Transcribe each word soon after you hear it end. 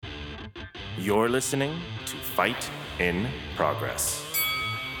You're listening to Fight in Progress.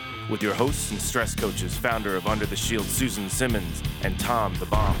 With your hosts and stress coaches, founder of Under the Shield, Susan Simmons, and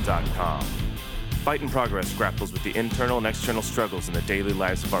TomTheBomb.com. Fight in Progress grapples with the internal and external struggles in the daily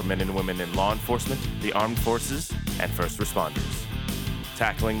lives of our men and women in law enforcement, the armed forces, and first responders.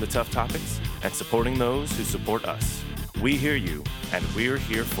 Tackling the tough topics and supporting those who support us. We hear you, and we're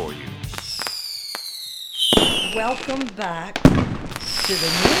here for you. Welcome back to the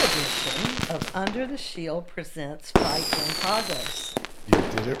new edition of Under the Shield presents Fight in Progress. You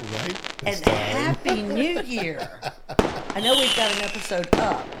did it right this And time. Happy New Year! I know we've got an episode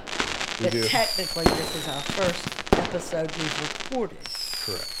up, but do. technically this is our first episode we've recorded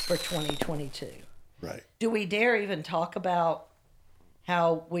Correct. for 2022. Right. Do we dare even talk about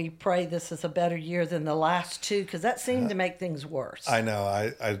how we pray this is a better year than the last two? Because that seemed to make things worse. I know.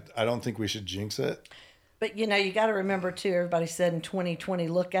 I don't think we should jinx it. But, you know, you got to remember, too, everybody said in 2020,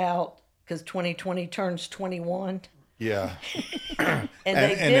 look out, because 2020 turns 21. Yeah. And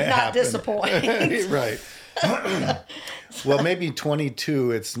they did it not happened. disappoint. Right. Well, maybe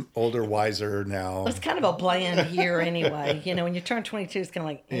 22, it's older, wiser now. It's kind of a bland year anyway. You know, when you turn 22, it's kind of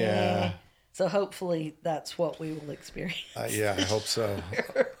like, Yeah. So hopefully that's what we will experience. Yeah, I hope so.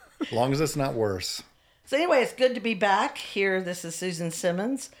 As long as it's not worse. So anyway, it's good to be back here. This is Susan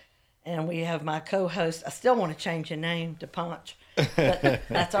Simmons, and we have my co-host. I still want to change your name to Punch, but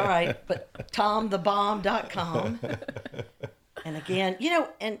that's all right. But TomTheBomb.com. And again, you know,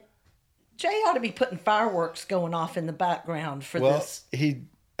 and Jay ought to be putting fireworks going off in the background for this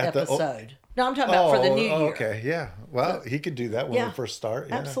episode. No, I'm talking about for the new year. Okay, yeah. Well, he could do that when we first start.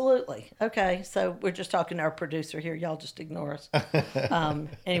 Yeah. Absolutely. Okay, so we're just talking to our producer here. Y'all just ignore us.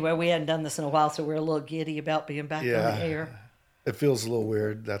 Anyway, we hadn't done this in a while, so we're a little giddy about being back on the air. It feels a little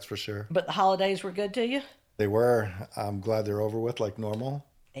weird, that's for sure. But the holidays were good to you? They were. I'm glad they're over with like normal.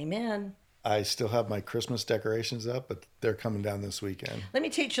 Amen. I still have my Christmas decorations up, but they're coming down this weekend. Let me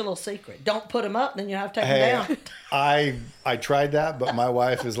teach you a little secret. Don't put them up, then you have to take them down. I tried that, but my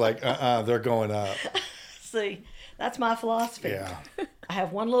wife is like, they're going up. See, that's my philosophy. Yeah. I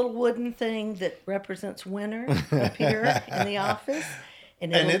have one little wooden thing that represents winter up here in the office.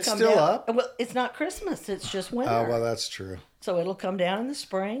 And it's come still down. up? Well, it's not Christmas. It's just winter. Oh, well, that's true. So it'll come down in the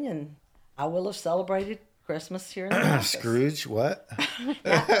spring, and I will have celebrated Christmas here in the office. Scrooge, what? Wait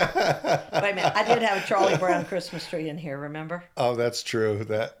a minute. I did have a Charlie Brown Christmas tree in here, remember? Oh, that's true.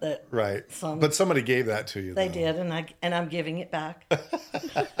 Right. But somebody gave that to you. They though. did, and I'm giving it back.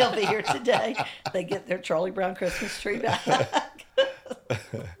 They'll be here today. They get their Charlie Brown Christmas tree back.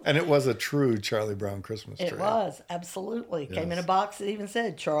 And it was a true Charlie Brown Christmas tree. It was, absolutely. Yes. Came in a box that even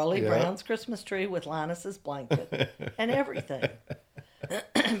said Charlie Yep. Brown's Christmas tree with Linus's blanket and everything.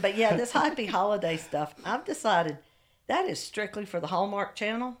 But yeah, this happy holiday stuff, I've decided that is strictly for the Hallmark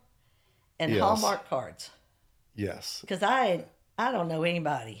Channel and Yes. Hallmark cards. Yes. Because I don't know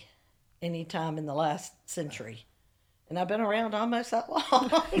anybody any time in the last century. And I've been around almost that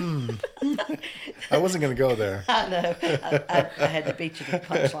long. I wasn't going to go there. I know. I had to beat you to the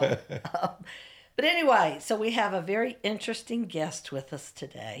punchline. But anyway, so we have a very interesting guest with us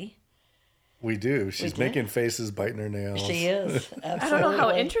today. We do. She's do? making faces, biting her nails. She is. Absolutely. I don't know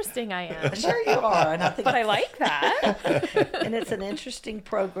how interesting I am, Sure you are. And I think but I like that. and it's an interesting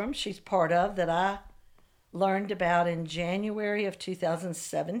program she's part of that I learned about in January of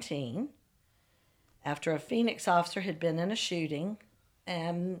 2017 after a Phoenix officer had been in a shooting,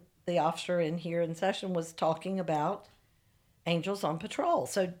 and the officer in here in session was talking about Angels on Patrol.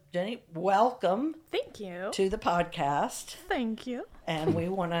 So, Jenny, welcome Thank you. to the podcast. Thank you. And we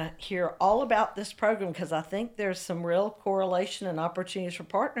want to hear all about this program because I think there's some real correlation and opportunities for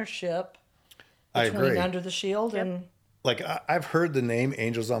partnership I between agree. Under the Shield and... Like, I've heard the name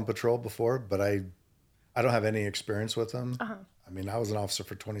Angels on Patrol before, but I don't have any experience with them. I mean, I was an officer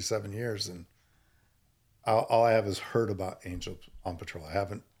for 27 years, and all I have is heard about Angels on Patrol. I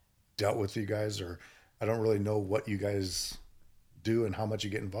haven't dealt with you guys, or I don't really know what you guys do and how much you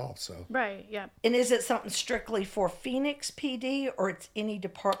get involved. So Right, yeah. And is it something strictly for Phoenix PD or it's any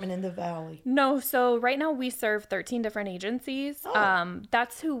department in the Valley? No, so right now we serve 13 different agencies.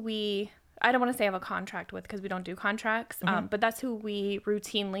 That's who I don't want to say I have a contract with because we don't do contracts, but that's who we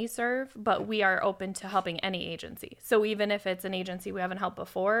routinely serve, but we are open to helping any agency. So even if it's an agency we haven't helped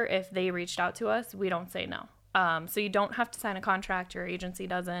before, if they reached out to us, we don't say no. So you don't have to sign a contract, your agency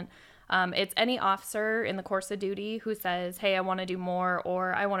doesn't. It's any officer in the course of duty who says, hey, I want to do more,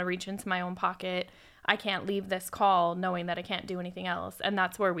 or I want to reach into my own pocket. I can't leave this call knowing that I can't do anything else. And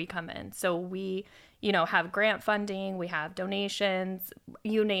that's where we come in. So we, have grant funding, we have donations,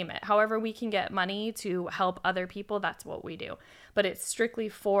 you name it. However we can get money to help other people, that's what we do. But it's strictly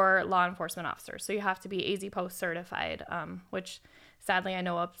for law enforcement officers. So you have to be AZ Post certified, which sadly I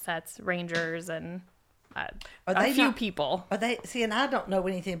know upsets rangers and a few people. Are they, see, and I don't know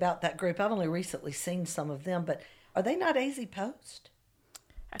anything about that group. I've only recently seen some of them, but are they not AZ Post?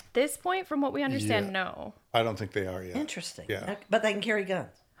 At this point, from what we understand, no. I don't think they are yet. Interesting. Yeah. Okay. But they can carry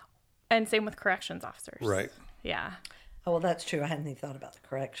guns. And same with corrections officers. Right. Yeah. Oh, well, that's true. I hadn't even thought about the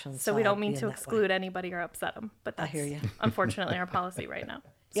corrections. So we don't mean to exclude anybody or upset them, but that's I hear you. Unfortunately our policy right now.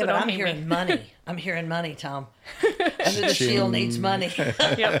 Yeah, So but don't I'm hate hearing me. money. I'm hearing money, Tom. Under the shield needs money.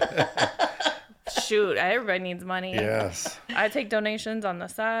 Yep. Shoot, everybody needs money. Yes. I take donations on the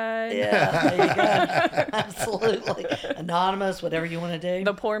side. Yeah, there you go. Absolutely. Anonymous, whatever you want to do.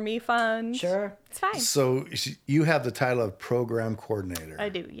 The Poor Me Fund. Sure. It's fine. So you have the title of program coordinator. I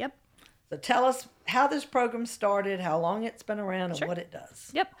do. Yep. So tell us how this program started, how long it's been around, and what it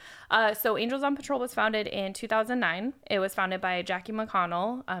does. Yep. So Angels on Patrol was founded in 2009. It was founded by Jackie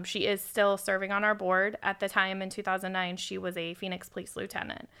McConnell. She is still serving on our board. At the time in 2009, she was a Phoenix police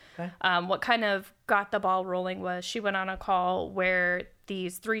lieutenant. Okay. What kind of got the ball rolling was she went on a call where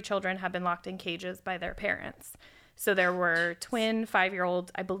these 3 children had been locked in cages by their parents. So there were twin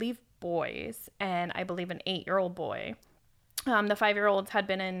 5-year-old, I believe, boys, and I believe an 8-year-old boy. The 5-year-olds had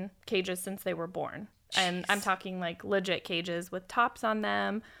been in cages since they were born. And I'm talking like legit cages with tops on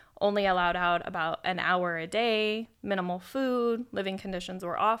them, only allowed out about an hour a day, minimal food, living conditions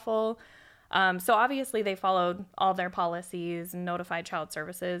were awful. So obviously they followed all their policies and notified child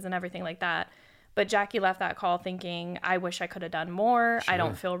services and everything like that. But Jackie left that call thinking, I wish I could have done more. Sure. I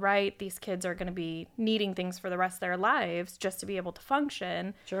don't feel right. These kids are going to be needing things for the rest of their lives just to be able to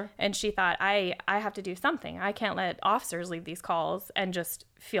function. Sure. And she thought, I have to do something. I can't let officers leave these calls and just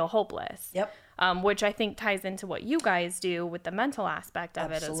feel hopeless. Yep. Which I think ties into what you guys do with the mental aspect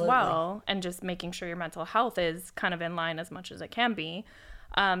of it as well. And just making sure your mental health is kind of in line as much as it can be.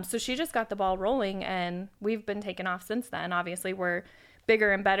 So she just got the ball rolling and we've been taking off since then. Obviously, we're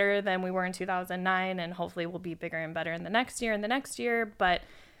bigger and better than we were in 2009, and hopefully we'll be bigger and better in the next year and the next year. But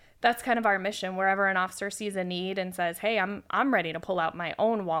that's kind of our mission. Wherever an officer sees a need and says, hey, I'm ready to pull out my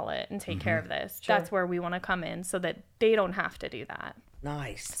own wallet and take care of this. Sure. That's where we want to come in so that they don't have to do that.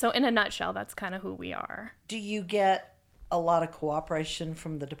 Nice. So in a nutshell, that's kind of who we are. Do you get a lot of cooperation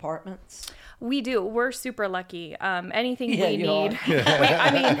from the departments? We do. We're super lucky. Anything we need.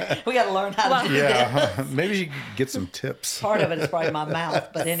 We got to learn how to do this. Maybe you could get some tips. Part of it is probably my mouth,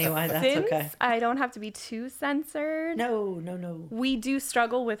 but anyway, that's okay. I don't have to be too censored. No. We do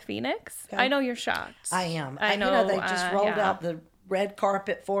struggle with Phoenix. Okay. I know you're shocked. I am. I know. They just rolled out the red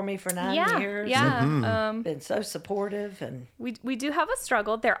carpet for me for 9 years. Yeah. Been so supportive, and we do have a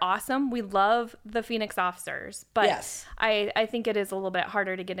struggle. They're awesome. We love the Phoenix officers, but yes. I think it is a little bit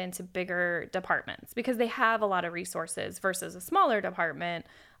harder to get into bigger departments because they have a lot of resources versus a smaller department.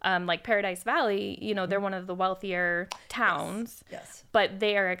 Like Paradise Valley, they're one of the wealthier towns. Yes. But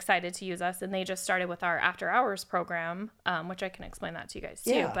they are excited to use us, and they just started with our after hours program, which I can explain that to you guys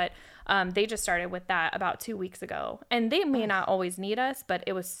too. Yeah. But they just started with that about 2 weeks ago, and they may not always need us, but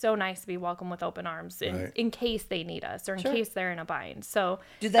it was so nice to be welcomed with open arms in case they need us or in case they're in a bind. So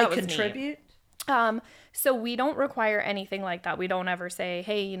do they contribute? So we don't require anything like that. We don't ever say,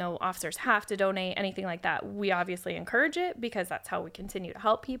 hey, officers have to donate, anything like that. We obviously encourage it because that's how we continue to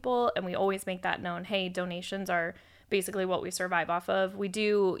help people. And we always make that known. Hey, donations are basically what we survive off of. We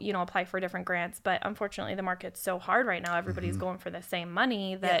do, apply for different grants, but unfortunately the market's so hard right now. Everybody's going for the same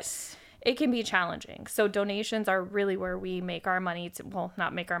money that it can be challenging. So donations are really where we make our money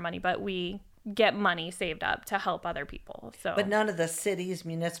not make our money, but we get money saved up to help other people. So, but none of the cities,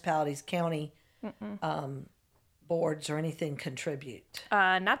 municipalities, county boards or anything contribute?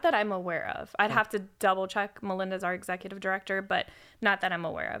 Not that I'm aware of. I'd have to double check. Melinda's our executive director, but not that I'm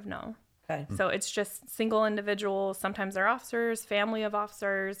aware of, no. Okay. So it's just single individuals. Sometimes they're officers, family of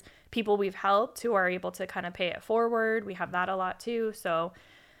officers, people we've helped who are able to kind of pay it forward. We have that a lot too. So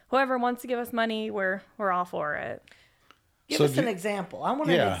whoever wants to give us money, we're all for it. Give us an example. I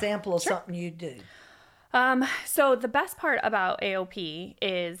want an example of something you do. So the best part about AOP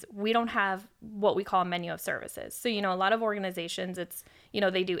is we don't have what we call a menu of services. So, a lot of organizations, it's,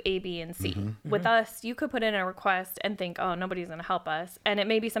 they do A, B, and C. With us, you could put in a request and think, oh, nobody's going to help us. And it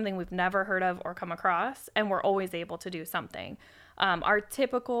may be something we've never heard of or come across, and we're always able to do something. Our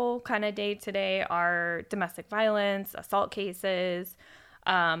typical kind of day-to-day are domestic violence, assault cases,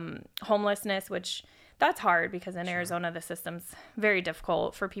 homelessness, which that's hard because in Arizona, the system's very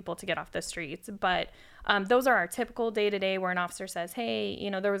difficult for people to get off the streets. But those are our typical day-to-day where an officer says, hey,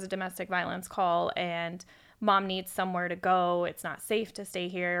 you know, there was a domestic violence call and mom needs somewhere to go. It's not safe to stay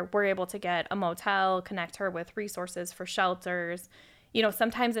here. We're able to get a motel, connect her with resources for shelters. You know,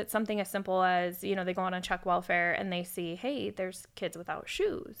 sometimes it's something as simple as, you know, they go on a check welfare and they see, hey, there's kids without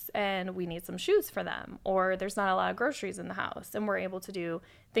shoes and we need some shoes for them. Or there's not a lot of groceries in the house. And we're able to do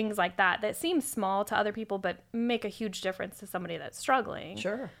things like that seem small to other people, but make a huge difference to somebody that's struggling.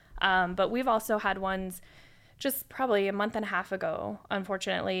 Sure. But we've also had ones just probably a month and a half ago,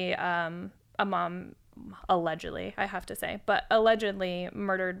 unfortunately, a mom allegedly, I have to say, but allegedly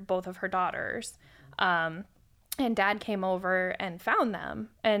murdered both of her daughters. And dad came over and found them.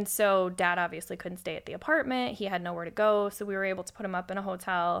 And so dad obviously couldn't stay at the apartment. He had nowhere to go. So we were able to put him up in a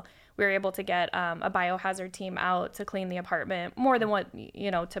hotel. We were able to get a biohazard team out to clean the apartment more than what, you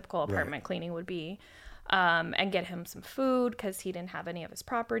know, typical apartment cleaning would be. And get him some food because he didn't have any of his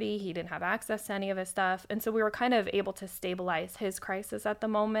property. He didn't have access to any of his stuff. And so we were kind of able to stabilize his crisis at the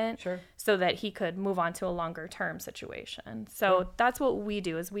moment so that he could move on to a longer term situation. So that's what we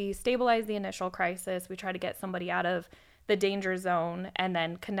do is we stabilize the initial crisis. We try to get somebody out of the danger zone and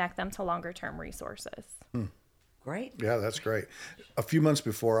then connect them to longer term resources. Great. Yeah, that's great. A few months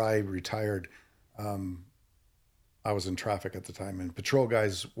before I retired, I was in traffic at the time, and patrol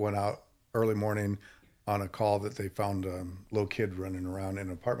guys went out early morning on a call that they found a little kid running around in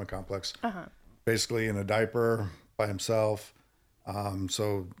an apartment complex, basically in a diaper by himself.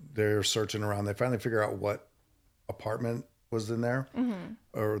 So they're searching around. They finally figure out what apartment was in there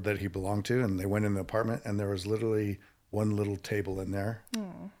or that he belonged to. And they went in the apartment and there was literally one little table in there.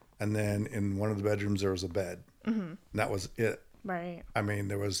 And then in one of the bedrooms, there was a bed. And that was it. Right. I mean,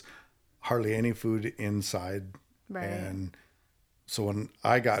 there was hardly any food inside. Right. And so when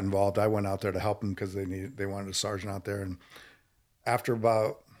I got involved, I went out there to help them because they wanted a sergeant out there. And after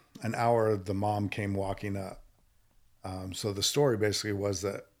about an hour, the mom came walking up. So the story basically was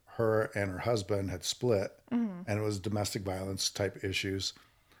that her and her husband had split, and it was domestic violence type issues.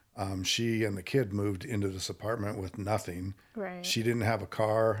 She and the kid moved into this apartment with nothing. Right. She didn't have a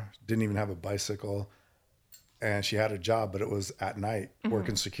car, didn't even have a bicycle, and she had a job, but it was at night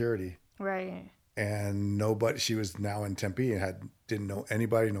working security. Right. And nobody, she was now in Tempe and didn't know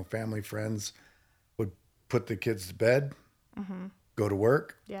anybody, no family, friends, would put the kids to bed, go to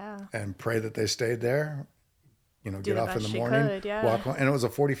work, and pray that they stayed there, you know, get off in the morning, walk home. And it was a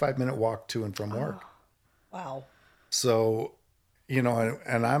 45-minute walk to and from work. Wow. So, you know,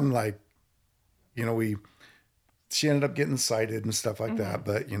 and I'm like, you know, she ended up getting cited and stuff like that.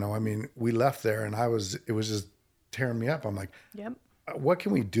 But, you know, I mean, we left there and it was just tearing me up. I'm like, what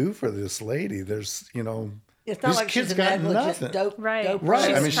can we do for this lady? There's, you know, it's not like she's a negligent dope. Right.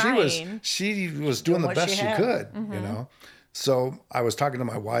 I mean, trying. she was doing the best she could, you know? So I was talking to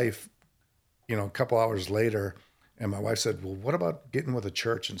my wife, you know, a couple hours later, and my wife said, well, what about getting with a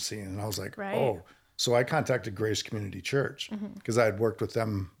church and seeing? And I was like, oh. So I contacted Grace Community Church because I had worked with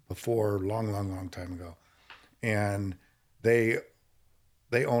them before, long time ago. And they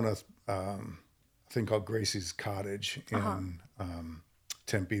own a thing called Gracie's Cottage in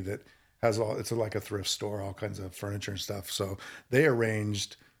Tempe that has it's like a thrift store, all kinds of furniture and stuff. So they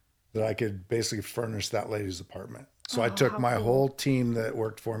arranged that I could basically furnish that lady's apartment. So I took my whole team that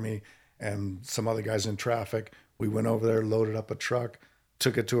worked for me and some other guys in traffic. We went over there, loaded up a truck,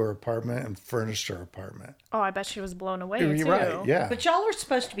 took it to her apartment and furnished her apartment. Oh, I bet she was blown away too. Right, yeah. But y'all are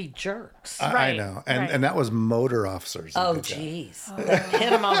supposed to be jerks. I know. And that was motor officers. Oh, jeez. Hit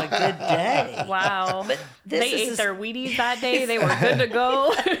them on a good day. Wow. But they ate their Wheaties that day. They were good to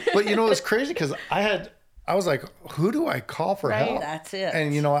go. But you know, it's crazy because I was like, who do I call for help? That's it.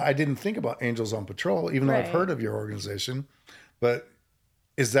 And, you know, I didn't think about Angels on Patrol, even though I've heard of your organization. But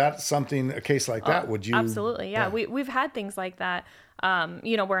is that something, a case like that, would you? Absolutely, yeah. We've had things like that,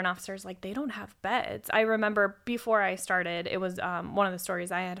 you know, where an officer's like, they don't have beds. I remember before I started, it was one of the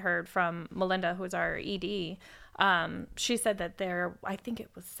stories I had heard from Melinda, who's our ED. She said that I think it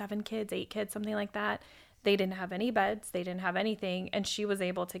was 8 kids, something like that. They didn't have any beds. They didn't have anything. And she was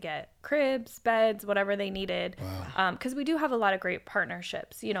able to get cribs, beds, whatever they needed. Wow. Because we do have a lot of great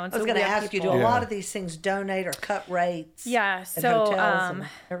partnerships, you know. And I was going to ask you, do a lot of these things donate or cut rates? Yeah. So,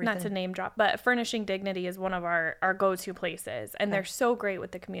 not to name drop, but Furnishing Dignity is one of our go-to places. And they're so great with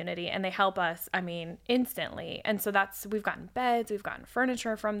the community. And they help us, I mean, instantly. And so we've gotten beds. We've gotten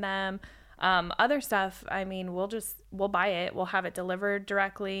furniture from them. Other stuff, I mean, we'll buy it. We'll have it delivered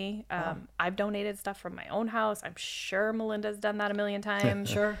directly. I've donated stuff from my own house. I'm sure Melinda's done that a million times.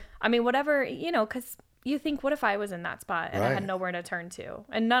 Sure. I mean, whatever, you know, because you think, what if I was in that spot and I had Right. nowhere to turn to?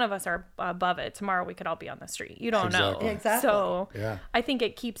 And none of us are above it. Tomorrow we could all be on the street. You don't Exactly. know. Exactly. So Yeah. I think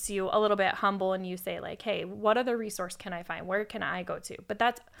it keeps you a little bit humble, and you say like, hey, what other resource can I find? Where can I go to? But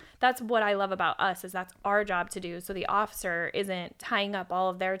that's what I love about us, is that's our job to do. So the officer isn't tying up all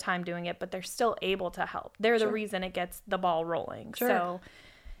of their time doing it, but they're still able to help. They're the reason it gets the ball rolling. Sure. So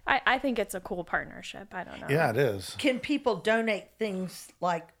I think it's a cool partnership. I don't know. Yeah, it is. Can people donate things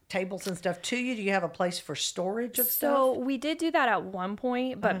like tables and stuff to you? Do you have a place for storage of So stuff? we did do that at one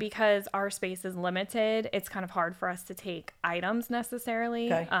point, but because our space is limited, it's kind of hard for us to take items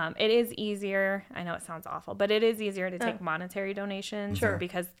necessarily. Okay. It is easier. I know it sounds awful, but it is easier to take monetary donations. Sure.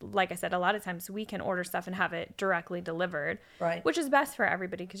 Because like I said, a lot of times we can order stuff and have it directly delivered. Right. Which is best for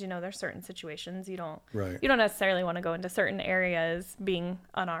everybody, because there's certain situations you don't Right. necessarily want to go into certain areas being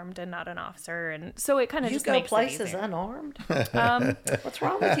unarmed and not an officer, and so it kind of You just go makes places it easier. unarmed? What's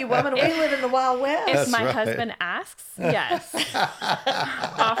wrong with you, woman? We live in the Wild West. If my right. husband asks, yes.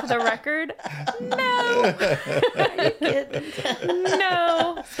 Off the record, no.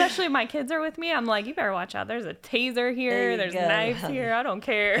 No. Especially if my kids are with me. I'm like, you better watch out. There's a taser There here. you There's go, knives honey. here. I don't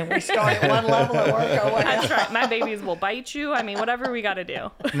care. And we start at one level and work our way That's up. right. My babies will bite you. I mean, whatever we got to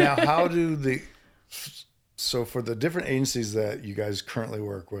do. Now, how do so for the different agencies that you guys currently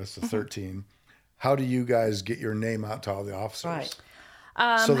work with, the 13, how do you guys get your name out to all the officers? Right.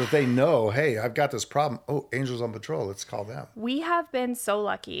 So that they know, hey, I've got this problem. Oh, Angels on Patrol. Let's call them. We have been so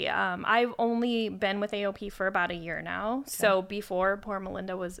lucky. I've only been with AOP for about a year now. So before poor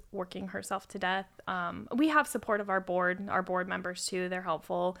Melinda was working herself to death, we have support of our board members too. They're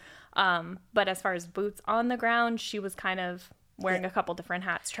helpful. But as far as boots on the ground, she was kind of wearing a couple different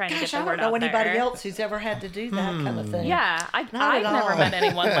hats trying to Gosh, get I the don't word know out anybody there. else who's ever had to do that kind of thing. Yeah, Not I've at never all. met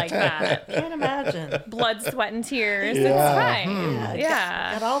anyone like that. Can't imagine. Blood, sweat, and tears. Yeah. It's fine. Got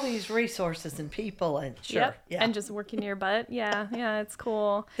Yeah. all these resources and people and sure. Yep. Yeah. And just working your butt. Yeah, it's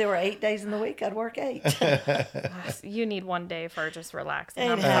cool. If there were 8 days in the week, I'd work 8. You need one day for just relaxing.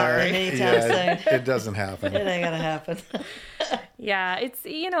 Ain't I'm happening sorry. anytime soon. It doesn't happen. It ain't gonna happen. Yeah, it's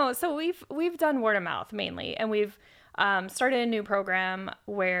so we've done word of mouth mainly, and we've started a new program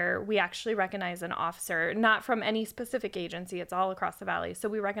where we actually recognize an officer, not from any specific agency. It's all across the valley. So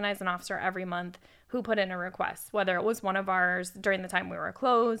we recognize an officer every month who put in a request, whether it was one of ours during the time we were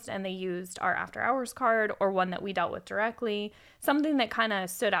closed and they used our after hours card, or one that we dealt with directly, something that kind of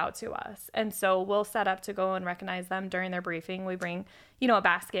stood out to us. And so we'll set up to go and recognize them during their briefing. We bring, a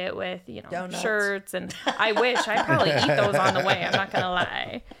basket with, Donuts. shirts, and I wish I'd probably eat those on the way. I'm not going to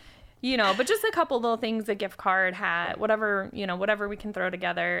lie. But just a couple little things, a gift card, hat, whatever we can throw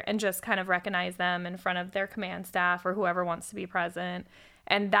together, and just kind of recognize them in front of their command staff or whoever wants to be present.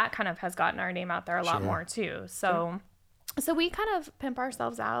 And that kind of has gotten our name out there a lot more too. So we kind of pimp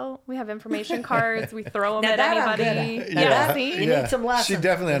ourselves out. We have information cards. We throw them Now at that I'm good anybody. at. Yeah, see? You need some lessons. She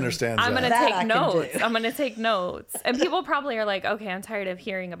definitely understands I'm that. going to That I take can notes. do. I'm going to take notes. And people probably are like, okay, I'm tired of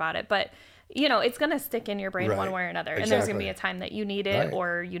hearing about it. But, it's going to stick in your brain Right. one way or another. And there's going to Exactly. be a time that you need it, Right.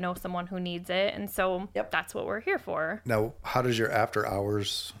 or someone who needs it. And so that's what we're here for. Now, how does your after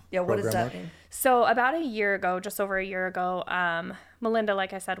hours Yeah, what does program that work? mean? So about just over a year ago, Melinda,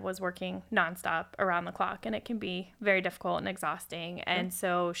 like I said, was working nonstop around the clock, and it can be very difficult and exhausting. And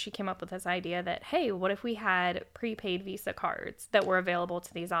so she came up with this idea that, hey, what if we had prepaid Visa cards that were available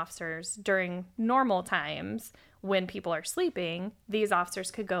to these officers during normal times when people are sleeping? These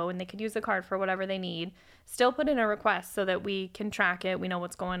officers could go and they could use the card for whatever they need, still put in a request so that we can track it. We know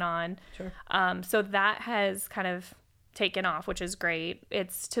what's going on. Sure. So that has kind of taken off, which is great.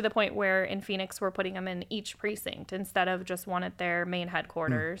 It's to the point where in Phoenix we're putting them in each precinct instead of just one at their main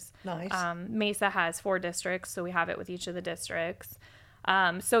headquarters. Nice. Mesa has 4 districts, so we have it with each of the districts.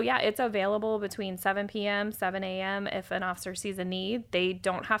 It's available between 7 p.m., 7 a.m. if an officer sees a need. They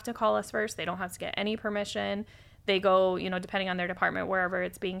don't have to call us first. They don't have to get any permission. They go, depending on their department, wherever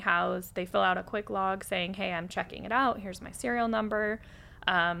it's being housed, they fill out a quick log saying, hey, I'm checking it out. Here's my serial number.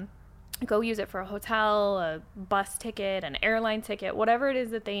 Go use it for a hotel, a bus ticket, an airline ticket, whatever it is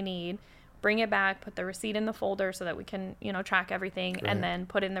that they need. Bring it back, put the receipt in the folder so that we can, track everything, and then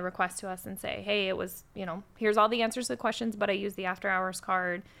put in the request to us and say, hey, it was, here's all the answers to the questions, but I used the after hours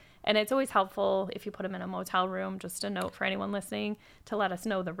card. And it's always helpful if you put them in a motel room, just a note for anyone listening, to let us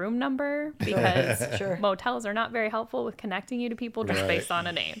know the room number, because Sure. motels are not very helpful with connecting you to people just Right. based on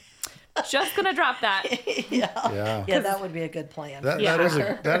a name. Just going to drop that. Yeah. Yeah, that would be a good plan.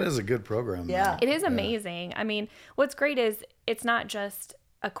 That is a good program. Yeah. man. It is amazing. I mean, what's great is it's not just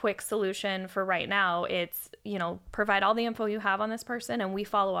a quick solution for right now. It's, provide all the info you have on this person and we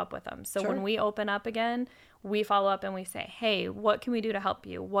follow up with them. So when we open up again, we follow up and we say, hey, what can we do to help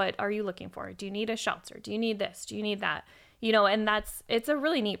you? What are you looking for? Do you need a shelter? Do you need this? Do you need that? And it's a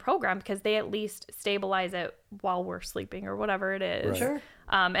really neat program because they at least stabilize it while we're sleeping or whatever it is. Right. Sure.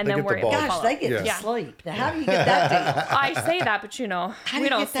 And They then get we're the able to ball. Gosh, follow they up. get Yeah. to sleep. Now, how do you get that deal? I say that, but How do we you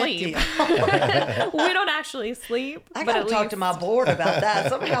don't get that sleep. deal? We don't actually sleep. I but got to at talk least to my board about that.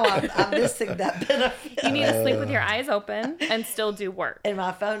 Somehow I'm missing that benefit. you need to sleep with your eyes open and still do work. And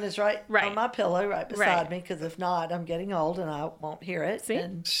my phone is right Right. on my pillow, right beside Right. me, because if not, I'm getting old and I won't hear it. See?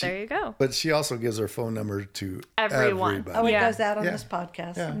 And There you go. But she also gives her phone number to Everyone. everybody. oh, it Yeah. goes out on Yeah. this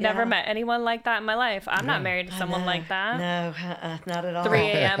podcast. Yeah. Never met anyone like that in my life. I'm not married to someone like that. No, not at all. 3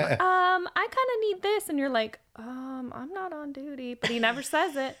 a.m. I kind of need this. And you're like, I'm not on duty. But he never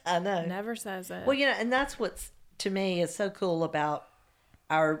says it. I know. Never says it. Well, and that's what's, to me, is so cool about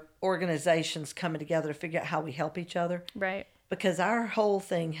our organizations coming together to figure out how we help each other. Right. Because our whole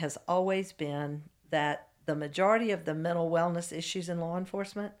thing has always been that the majority of the mental wellness issues in law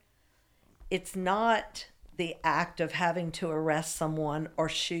enforcement, it's not the act of having to arrest someone or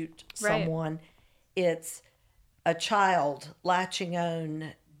shoot Right. someone. It's a child latching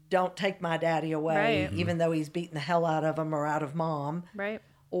on, don't take my daddy away, Right. even though he's beating the hell out of him or out of mom. Right.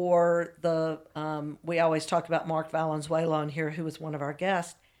 Or we always talk about Mark Valenzuela on here, who was one of our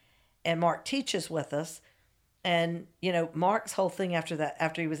guests, and Mark teaches with us. And, Mark's whole thing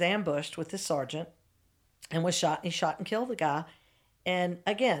after he was ambushed with his sergeant and was shot, and he shot and killed the guy. And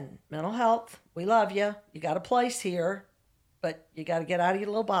again, mental health, we love you. You got a place here, but you got to get out of your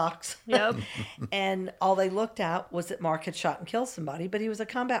little box. Yep. And all they looked at was that Mark had shot and killed somebody, but he was a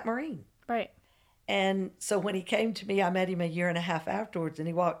combat Marine. Right. And so when he came to me, I met him a year and a half afterwards, and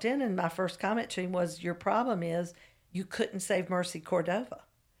he walked in, and my first comment to him was, your problem is you couldn't save Mercy Cordova,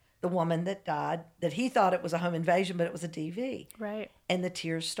 the woman that died, that he thought it was a home invasion, but it was a DV. Right. And the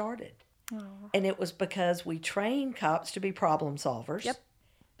tears started. And it was because we train cops to be problem solvers. Yep.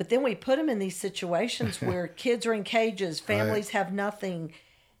 But then we put them in these situations where kids are in cages, families have nothing.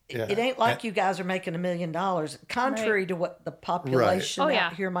 Yeah. It ain't like you guys are making $1 million, contrary to what the population Oh, out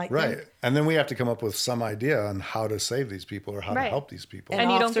yeah. here might Right. think. And then we have to come up with some idea on how to save these people or how to Right. help these people. And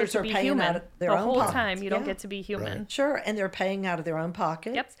And you don't get officers to are be paying human out of their the own whole pockets. time. You don't Yeah. get to be human. Sure, and they're paying out of their own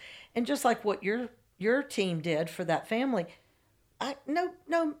pockets. Yep. And just like what your team did for that family,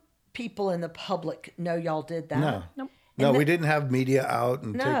 no people in the public know y'all did that. No. Nope. No, we didn't have media out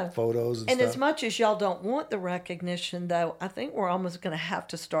and No. take photos and And stuff. as much as y'all don't want the recognition, though, I think we're almost going to have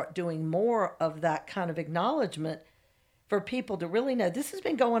to start doing more of that kind of acknowledgement for people to really know this has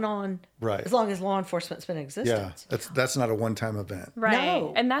been going on Right. as long as law enforcement's been in Yeah, existence. that's not a one-time event. Right.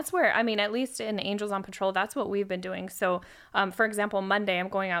 No. And that's where, at least in Angels on Patrol, that's what we've been doing. So, for example, Monday, I'm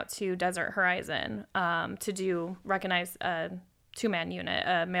going out to Desert Horizon to recognize a 2-man unit,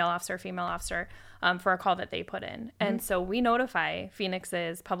 a male officer, female officer, for a call that they put in. And so we notify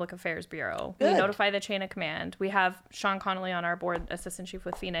Phoenix's Public Affairs Bureau. We Good. notify the chain of command. We have Sean Connolly on our board, assistant chief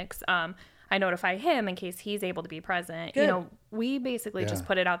with Phoenix. I notify him in case he's able to be present. Good. We basically just Yeah.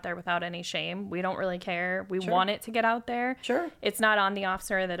 put it out there without any shame. We don't really care. We want it to get out there. Sure. It's not on the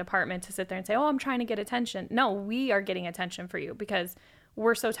officer or the department to sit there and say, oh, I'm trying to get attention. No, we are getting attention for you because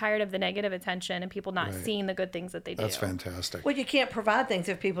we're so tired of the negative attention and people not seeing the good things that they do. That's fantastic. Well, you can't provide things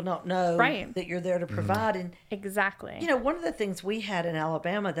if people don't know Right. that you're there to provide. And, Exactly. one of the things we had in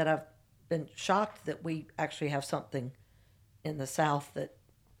Alabama that I've been shocked that we actually have something in the South that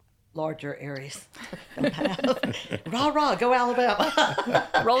larger areas don't have. Rah, rah, go Alabama.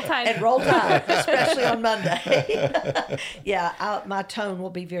 Roll Tide. And roll tide, especially on Monday. Yeah, my tone will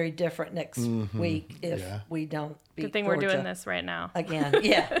be very different next week if we don't beat Good thing we're Georgia doing this right now. again.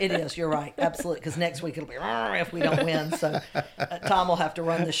 Yeah, it is. You're right. Absolutely. Because next week it'll be if we don't win. So Tom will have to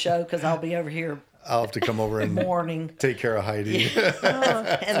run the show because I'll be over here I'll have to come over and mourning. take care of Heidi. And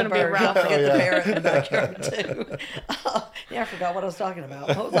the be bird. rough. Don't forget the parrot in the backyard too. I forgot what I was talking about.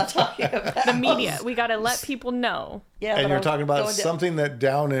 What was I talking about? The media. We got to let people know. Yeah, And but you're I'm talking about going to- something that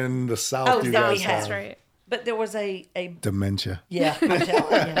down in the South Oh, you that we guys have. have. That's right. But there was a Dementia. yeah, I'm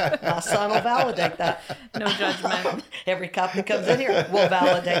telling you, my son will validate that. No judgment. Every cop that comes in here will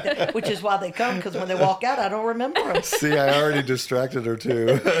validate that, which is why they come, because when they walk out, I don't remember them. See, I already distracted her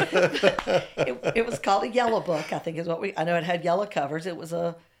too. It was called a yellow book, I think is what I know it had yellow covers. It was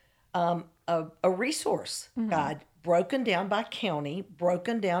a resource guide broken down by county,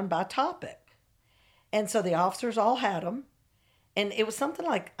 broken down by topic. And so the officers all had them. And it was something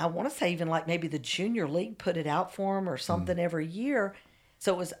like, I want to say even like maybe the junior league put it out for them or something every year.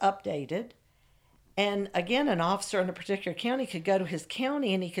 So it was updated. And again, an officer in a particular county could go to his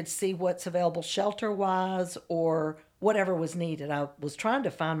county and he could see what's available shelter-wise or whatever was needed. I was trying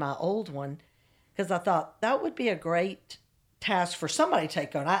to find my old one because I thought that would be a great task for somebody to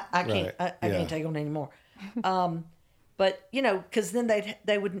take on. I can't. Right. I can't take on anymore. But because then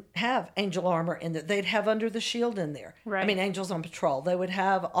they wouldn't have Angel Armor in there. They'd have Under the Shield in there. Right. I mean, Angels on Patrol. They would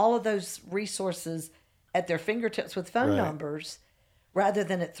have all of those resources at their fingertips with phone Right. numbers, rather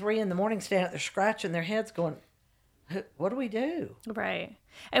than at 3 a.m. standing out there scratching their heads, going, "What do we do?" Right.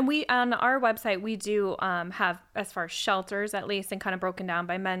 And we, on our website, we do have, as far as shelters at least, and kind of broken down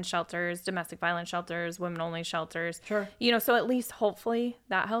by men's shelters, domestic violence shelters, women only shelters. Sure. So at least hopefully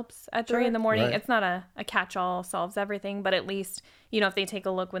that helps at 3 a.m. Right. It's not a catch-all solves everything, but at least, if they take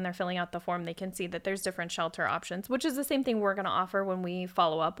a look when they're filling out the form, they can see that there's different shelter options, which is the same thing we're going to offer when we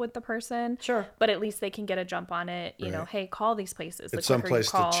follow up with the person. Sure. But at least they can get a jump on it, Right. Hey, call these places. It's the quicker you someplace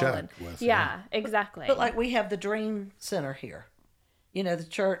to call check with, Yeah, exactly. But like we have the Dream Center here. The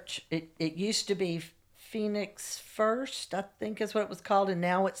church, it used to be Phoenix First, I think is what it was called. And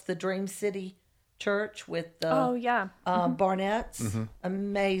now it's the Dream City Church with the Oh, yeah. Barnetts.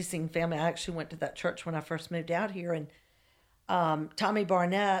 Amazing family. I actually went to that church when I first moved out here. And Tommy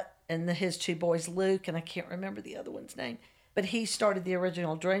Barnett and his two boys, Luke, and I can't remember the other one's name, but he started the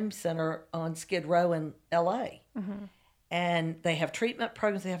original Dream Center on Skid Row in L.A. And they have treatment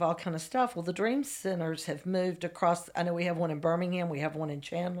programs. They have all kind of stuff. Well, the Dream Centers have moved across. I know we have one in Birmingham. We have one in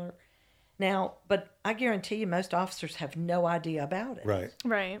Chandler now. But I guarantee you most officers have no idea about it. Right.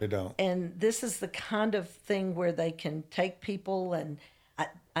 Right. They don't. And this is the kind of thing where they can take people. And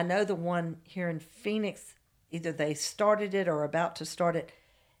I know the one here in Phoenix, either they started it or about to start it.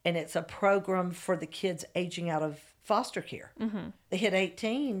 And it's a program for the kids aging out of foster care. They hit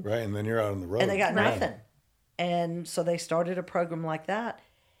 18. Right. And then you're out on the road. And they got Right. nothing. And so they started a program like that.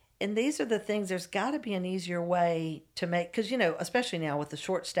 And these are the things, there's got to be an easier way to make, because, especially now with the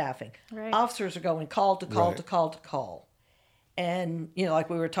short staffing, Right. officers are going call to call Right. to call to call. And,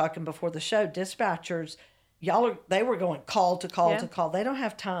 like we were talking before the show, dispatchers, they were going call to call Yeah. to call. They don't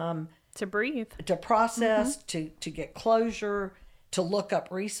have time To breathe. to process, to get closure, to look up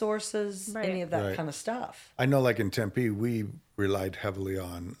resources, Right. any of that Right. kind of stuff. I know, like in Tempe, we relied heavily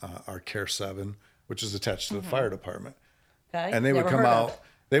on our Care 7, which is attached to the fire department. Okay. And they would Never come heard of out. it.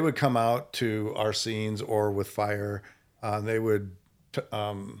 They would come out to our scenes or with fire. They would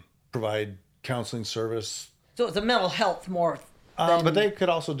provide counseling service. So it's a mental health more. But they could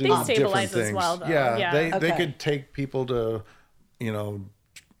also do different stabilize things. as well, though. Yeah, Yeah. They Okay. could take people to,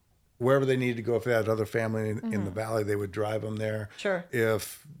 wherever they needed to go. If they had other family in the valley, they would drive them there. Sure.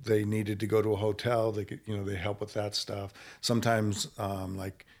 If they needed to go to a hotel, they could, they help with that stuff. Sometimes,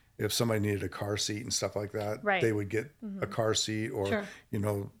 like if somebody needed a car seat and stuff like that, Right. they would get a car seat. Or, Sure.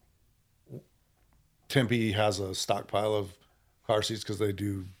 Tempe has a stockpile of car seats because they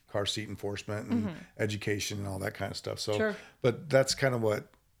do car seat enforcement and education and all that kind of stuff. So, Sure. but that's kind of what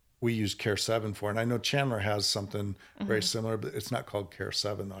we use Care 7 for. And I know Chandler has something very similar, but it's not called Care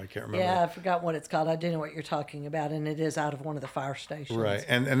 7 though. I can't remember. Yeah, I forgot what it's called. I do know what you're talking about, and it is out of one of the fire stations. Right.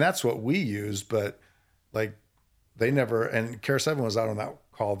 And that's what we use, but like they never, and Care 7 was out on that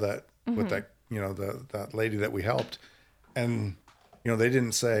call that with that, that lady that we helped. And, they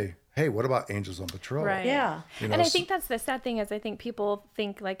didn't say, hey, what about Angels on Patrol? Right. Yeah. And I think that's the sad thing is I think people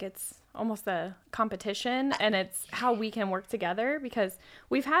think like it's almost a competition and it's how we can work together, because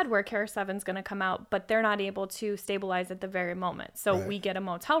we've had where Care 7's going to come out, but they're not able to stabilize at the very moment. So Right. we get a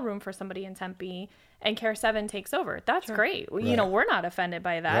motel room for somebody in Tempe and Care 7 takes over. That's great. Right. We're not offended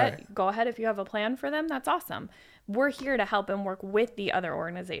by that. Right. Go ahead if you have a plan for them. That's awesome. We're here to help and work with the other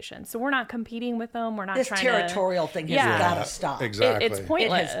organizations. So we're not competing with them. We're not This trying territorial thing has Yeah. got to stop. Exactly. It's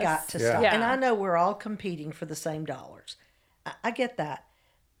pointless. It has got to Yeah. stop. Yeah. And I know we're all competing for the same dollars. I get that.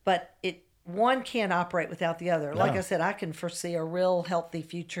 But one can't operate without the other. Like No. I said, I can foresee a real healthy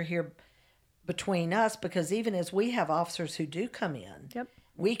future here between us, because even as we have officers who do come in, Yep.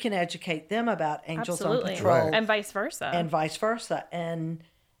 we can educate them about Angels Absolutely. on Patrol Right. And vice versa. and vice versa. And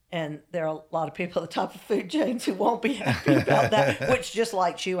there are a lot of people at the top of food chains who won't be happy about that, which just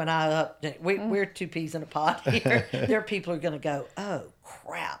lights you and I up. We're two peas in a pod here. There are people who are going to go, oh,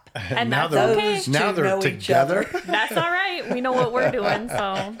 crap. And now that's they're, okay. Those now two they're know each other. together. That's all right. We know what we're doing.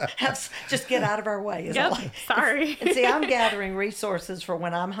 So, Just get out of our way. Is yep. all I- Sorry. And see, I'm gathering resources for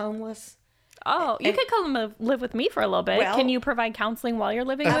when I'm homeless. Oh, you could come live with me for a little bit. Well, Can you provide counseling while you're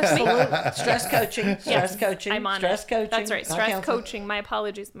living with me? Absolutely. Stress coaching. Stress coaching. I'm on stress it. coaching. That's right. not Stress counseling. coaching. My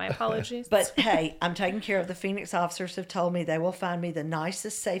apologies. My apologies. But hey, I'm taking care of the Phoenix officers have told me they will find me the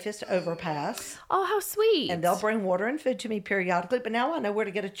nicest, safest overpass. oh, how sweet. And they'll bring water and food to me periodically. But now I know where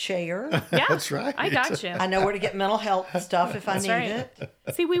to get a chair. yeah, That's right. I got you. I know where to get mental health stuff if I need right. it.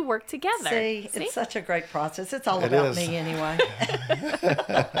 See, we work together. See, it's such a great process. It's all It about is. me anyway.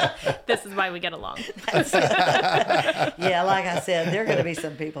 This is why we get along. Yeah, like I said, there are going to be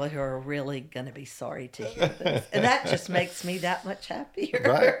some people who are really going to be sorry to hear this. And that just makes me that much happier.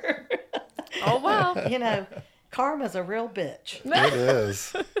 Right. Oh, well. You know, karma's a real bitch. It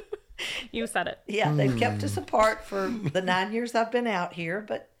is. You said it. Yeah, they've kept us apart for the 9 years I've been out here,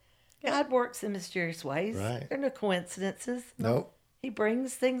 but God works in mysterious ways. Right. There are no coincidences. Nope. He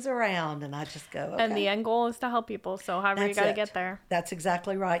brings things around, and I just go, okay. And the end goal is to help people. So however you That's got to it. get there. That's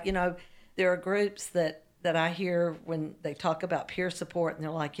exactly right. You know, there are groups that I hear when they talk about peer support, and they're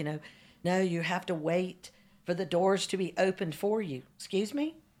like, you know, no, you have to wait for the doors to be opened for you. Excuse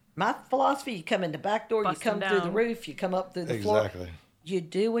me? My philosophy, you come in the back door, Bust you come them through the down. roof, you come up through the floor. Exactly. You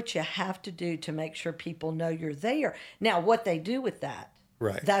do what you have to do to make sure people know you're there. Now, what they do with that,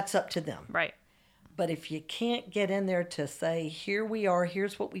 Right. that's up to them. Right. But if you can't get in there to say, here we are,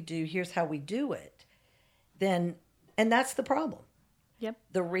 here's what we do, here's how we do it, then, and that's the problem. Yep.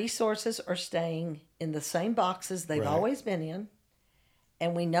 The resources are staying in the same boxes they've Right. always been in.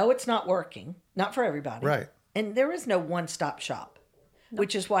 And we know it's not working, not for everybody. Right. And there is no one-stop shop,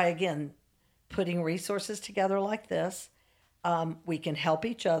 which is why, again, putting resources together like this, we can help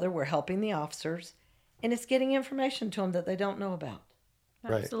each other. We're helping the officers. And it's getting information to them that they don't know about.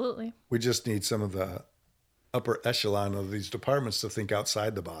 Right. Absolutely. We just need some of the upper echelon of these departments to think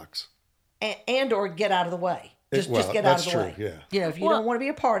outside the box. And or get out of the way. Just Well, get out that's of the true, way. yeah. You know, if you Well, don't want to be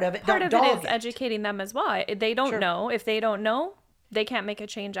a part of it, Part don't of dog it is educating them as well. They don't know. If they don't know, they can't make a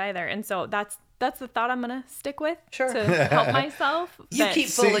change either. And so that's the thought I'm going to stick with Sure. to help myself. You that- keep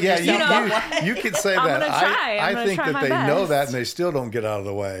fooling yeah, yourself that way. you can say I'm that. gonna try. I'm I gonna think try that my they know best. that and they still don't get out of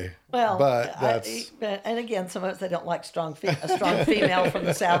the way. Well, but that's and again, sometimes they don't like a strong female from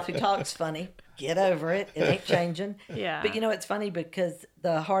the South who talks funny. Get over it. It ain't changing. Yeah. But you know, it's funny because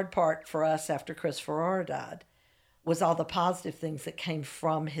the hard part for us after Chris Ferrara died was all the positive things that came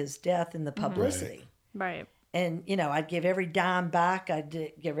from his death and the publicity. Right. And, you know, I'd give every dime back. I'd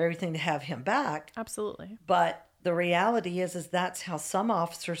give everything to have him back. Absolutely. But the reality is that's how some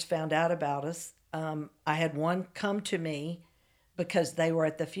officers found out about us. I had one come to me because they were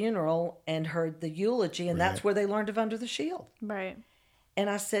at the funeral and heard the eulogy, and that's where they learned of Under the Shield. Right. And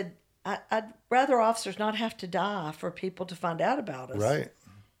I said, I'd rather officers not have to die for people to find out about us. right.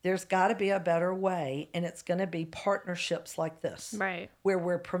 There's got to be a better way, and it's going to be partnerships like this. Right. Where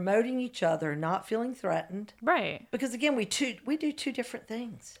we're promoting each other, not feeling threatened. Right. Because again, we do two different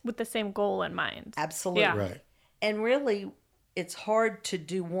things. With the same goal in mind. Absolutely. Yeah. Right. And really, it's hard to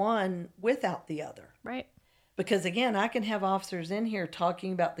do one without the other. Right. Because again, I can have officers in here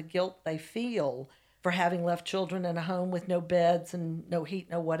talking about the guilt they feel for having left children in a home with no beds and no heat,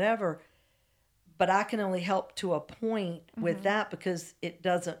 no whatever. But I can only help to a point with that because it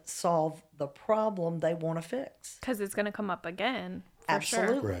doesn't solve the problem they want to fix. Because it's going to come up again. For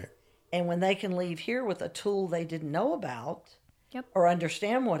Absolutely. Sure. Right. And when they can leave here with a tool they didn't know about Yep. or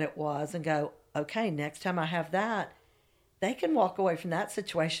understand what it was and go, okay, next time I have that, they can walk away from that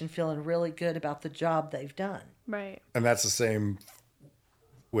situation feeling really good about the job they've done. Right. And that's the same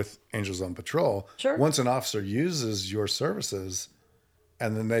with Angels on Patrol. Sure. Once an officer uses your services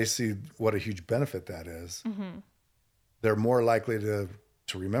and then they see what a huge benefit that is, they're more likely to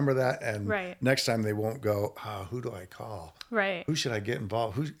remember that. And Right. next time they won't go, who do I call? Right. Who should I get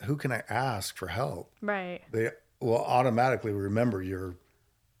involved? Who can I ask for help? Right. They will automatically remember your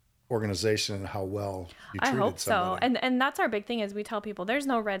organization and how well you I treated hope so. somebody. And that's our big thing is we tell people there's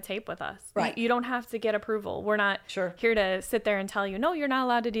no red tape with us. Right. You don't have to get approval. We're not Sure. here to sit there and tell you, no, you're not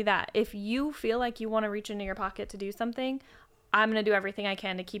allowed to do that. If you feel like you want to reach into your pocket to do something, I'm going to do everything I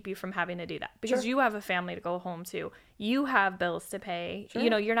can to keep you from having to do that because Sure. you have a family to go home to. You have bills to pay. Sure. You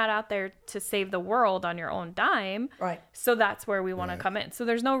know, you're not out there to save the world on your own dime. Right. So that's where we want to come in. So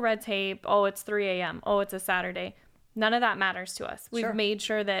there's no red tape. Oh, it's 3 a.m. Oh, it's a Saturday. None of that matters to us. We've Sure. made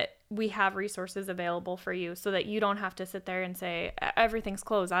sure that we have resources available for you so that you don't have to sit there and say, everything's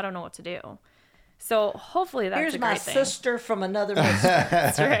closed. I don't know what to do. So hopefully that's Here's a my great thing. sister from another mister.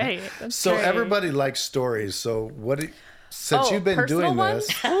 That's right. That's So great. everybody likes stories. So since Oh, you've been personal doing ones?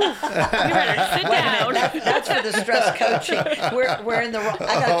 this, Ooh, you better sit down. That's for the stress coaching. We're in the wrong.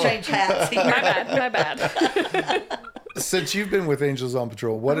 I got to change hats here. My bad. Since you've been with Angels on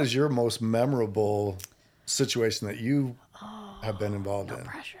Patrol, what is your most memorable situation that you have been involved in?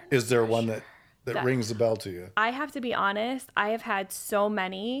 Is there one that rings a bell to you? I have to be honest. I have had so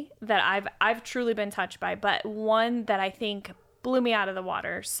many that I've truly been touched by, but one that I think blew me out of the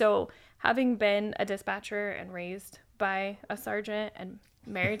water. So having been a dispatcher and raised by a sergeant and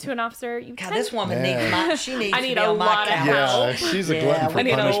married to an officer, this woman needs she needs I need to be a on my lot of couch. help. She's a glutton for I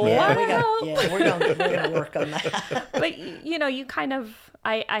need a punishment. lot. We're gonna work on that. But you kind of,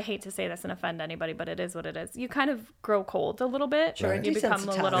 I hate to say this and offend anybody, but it is what it is. You kind of grow cold a little bit. Sure, You become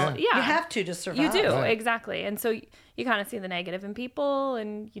a little, You have to survive. You do, Right. exactly. And so you kind of see the negative in people,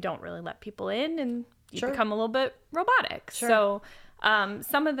 and you don't really let people in, and you become a little bit robotic. Sure. So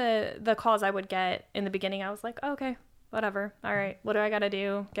some of the calls I would get in the beginning, I was like, oh, okay, whatever. All right, what do I got to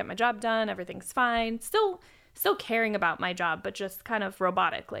do? Get my job done. Everything's fine. Still caring about my job, but just kind of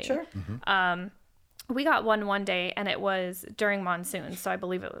robotically. Sure. We got one day, and it was during monsoon. So I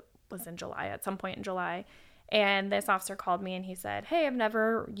believe it was in July, at some point in July. And this officer called me and he said, hey, I've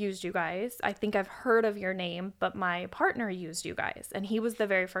never used you guys. I think I've heard of your name, but my partner used you guys. And he was the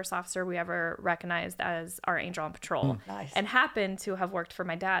very first officer we ever recognized as our angel on patrol. Nice. And happened to have worked for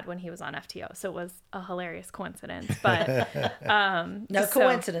my dad when he was on FTO. So it was a hilarious coincidence. But No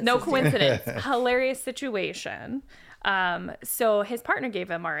coincidence. Hilarious situation. So his partner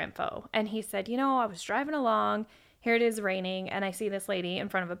gave him our info, and he said, I was driving along. Here it is raining, and I see this lady in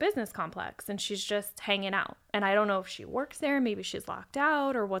front of a business complex, and she's just hanging out. And I don't know if she works there. Maybe she's locked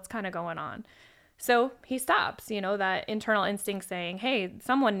out or what's kind of going on. So he stops, that internal instinct saying, hey,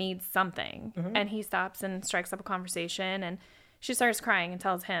 someone needs something. Mm-hmm. And he stops and strikes up a conversation, and she starts crying and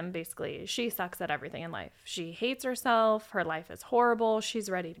tells him basically she sucks at everything in life. She hates herself. Her life is horrible.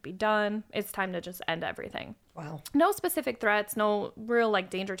 She's ready to be done. It's time to just end everything. Wow. No specific threats, no real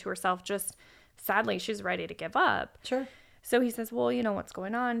danger to herself. Just sadly, she's ready to give up. Sure. So he says, well, what's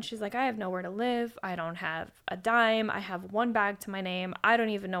going on? She's like, I have nowhere to live. I don't have a dime. I have one bag to my name. I don't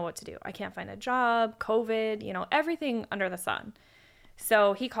even know what to do. I can't find a job, COVID, everything under the sun.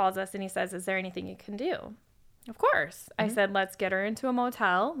 So he calls us and he says, is there anything you can do? Of course. Mm-hmm. I said, let's get her into a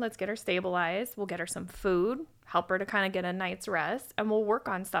motel. Let's get her stabilized. We'll get her some food, help her to kind of get a night's rest, and we'll work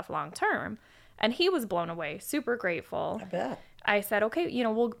on stuff long term. And he was blown away, super grateful. I bet. I said, okay,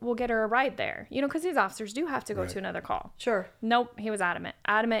 we'll get her a ride there, because these officers do have to go to another call. Sure. Nope. He was adamant.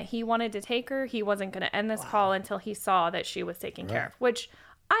 He wanted to take her. He wasn't going to end this call until he saw that she was taken care of, which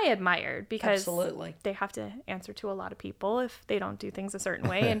I admired because Absolutely. They have to answer to a lot of people if they don't do things a certain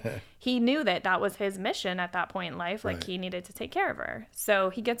way. And he knew that was his mission at that point in life. He needed to take care of her. So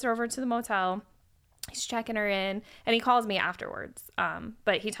he gets her over to the motel. He's checking her in, and he calls me afterwards.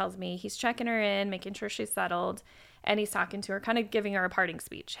 But he tells me he's checking her in, making sure she's settled. And he's talking to her, kind of giving her a parting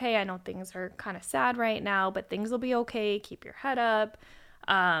speech. Hey, I know things are kind of sad right now, but things will be okay. Keep your head up.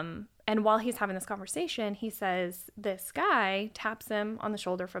 And while he's having this conversation, he says this guy taps him on the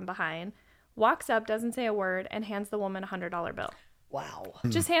shoulder from behind, walks up, doesn't say a word, and hands the woman a $100 bill. Wow.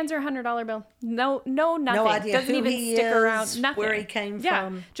 Just hands her a $100 bill. No, nothing. No idea Doesn't who even he stick is, around. Nothing. where he came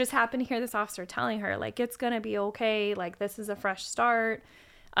from. Just happened to hear this officer telling her, it's going to be okay. This is a fresh start.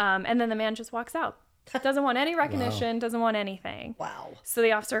 And then the man just walks out. Doesn't want any recognition, doesn't want anything. Wow. So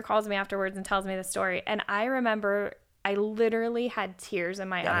the officer calls me afterwards and tells me the story. And I remember I literally had tears in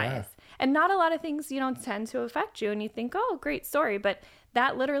my eyes. And not a lot of things, tend to affect you. And you think, oh, great story. But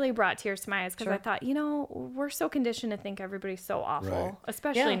that literally brought tears to my eyes because I thought, we're so conditioned to think everybody's so awful,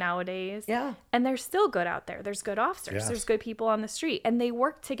 especially nowadays. Yeah. And there's still good out there. There's good officers. Yes. There's good people on the street. And they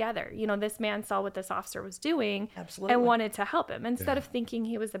work together. This man saw what this officer was doing Absolutely. and wanted to help him instead of thinking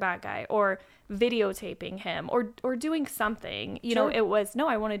he was the bad guy or videotaping him or doing something. It was, no,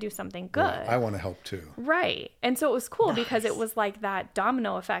 I want to do something good. Right. I want to help too. Right. And so it was cool because it was that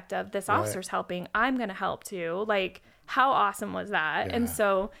domino effect of this officer's helping. I'm going to help too. How awesome was that? Yeah. And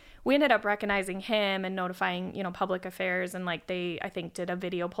so we ended up recognizing him and notifying, public affairs. And they, I think, did a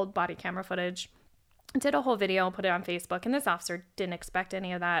video, pulled body camera footage, did a whole video, put it on Facebook. And this officer didn't expect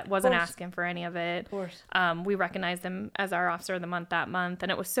any of that, wasn't asking for any of it. Of course. We recognized him as our officer of the month that month.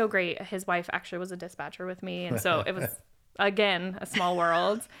 And it was so great. His wife actually was a dispatcher with me. And so it was, again, a small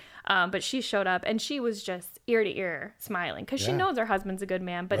world. But she showed up and she was just ear to ear smiling because she knows her husband's a good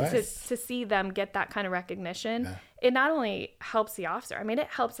man. But to see them get that kind of recognition, it not only helps the officer, I mean, it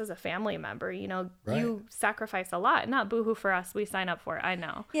helps as a family member. You sacrifice a lot. Not boohoo for us. We sign up for it. I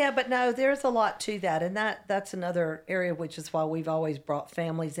know. Yeah, but no, there's a lot to that. And that's another area, which is why we've always brought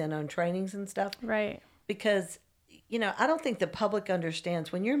families in on trainings and stuff. Right. Because, I don't think the public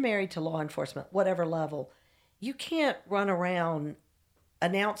understands when you're married to law enforcement, whatever level, you can't run around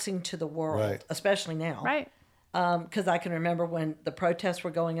announcing to the world, especially now, Because I can remember when the protests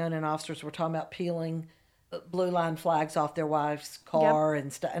were going on and officers were talking about peeling blue line flags off their wife's car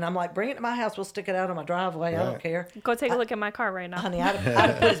and stuff. And I'm like, bring it to my house. We'll stick it out on my driveway. I don't care. Go take a look at my car right now. Honey, I'd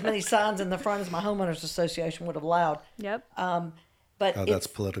have put as many signs in the front as my homeowners association would have allowed. Yep. But that's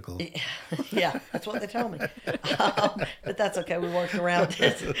political. Yeah, that's what they told me. But that's okay. We worked around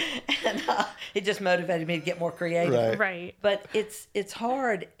it. And it just motivated me to get more creative. Right. But it's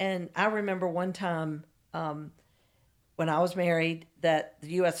hard. And I remember one time when I was married that the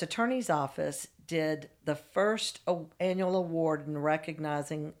U.S. Attorney's Office did the first annual award in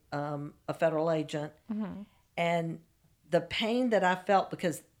recognizing a federal agent. Mm-hmm. And the pain that I felt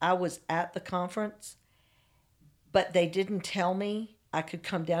because I was at the conference, but they didn't tell me I could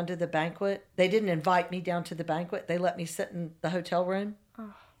come down to the banquet. They didn't invite me down to the banquet. They let me sit in the hotel room.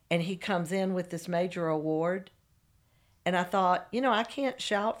 Oh. And he comes in with this major award. And I thought, I can't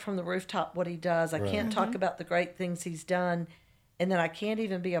shout from the rooftop what he does. I can't talk about the great things he's done. And then I can't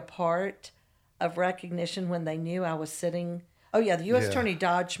even be a part of recognition when they knew I was sitting. Oh, yeah, the U.S. Attorney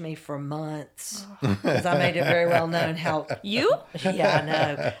dodged me for months because I made it very well known how. You?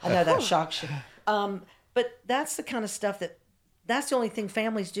 Yeah, I know that shocks you. But that's the kind of stuff that's the only thing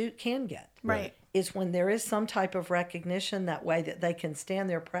families can get. Right. Is when there is some type of recognition that way that they can stand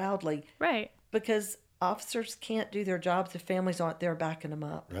there proudly. Right. Because officers can't do their jobs if families aren't there backing them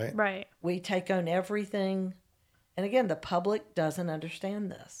up. Right. Right. We take on everything. And again, the public doesn't understand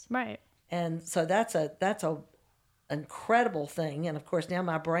this. Right. And so that's a incredible thing. And of course, now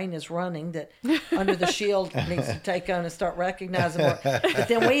my brain is running that Under the Shield needs to take on and start recognizing more. But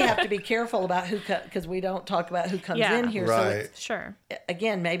then we have to be careful about because we don't talk about who comes in here. Right. So sure.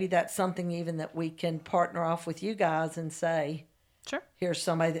 Again, maybe that's something even that we can partner off with you guys and say, sure, here's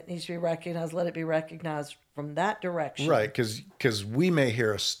somebody that needs to be recognized. Let it be recognized from that direction. Right. Because we may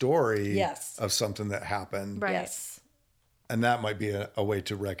hear a story of something that happened. Right. Yes. And that might be a way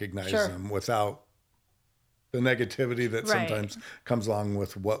to recognize Sure. them without the negativity that sometimes comes along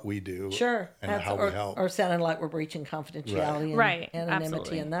with what we do. Sure. And how we help. Or sounding like we're breaching confidentiality and anonymity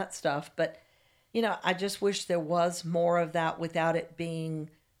Absolutely. and that stuff. But, I just wish there was more of that without it being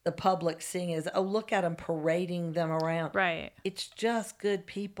the public seeing as, oh, look at them parading them around. Right. It's just good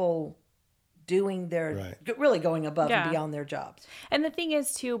people doing really going above and beyond their jobs. And the thing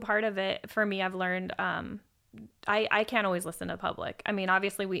is, too, part of it for me, I've learned, I can't always listen to the public. I mean,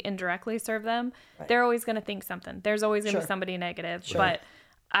 obviously we indirectly serve them. Right. They're always going to think something. There's always going to be somebody negative, but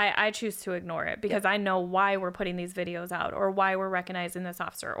I choose to ignore it because I know why we're putting these videos out or why we're recognizing this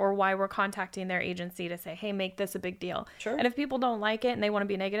officer or why we're contacting their agency to say, hey, make this a big deal. Sure. And if people don't like it and they want to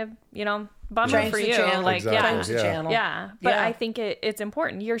be negative, bummer for you. Channel. Like, Change the channel. Yeah. But I think it's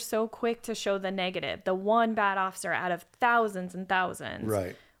important. You're so quick to show the negative, the one bad officer out of thousands and thousands.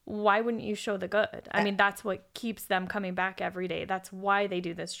 Right. Why wouldn't you show the good? I mean, that's what keeps them coming back every day. That's why they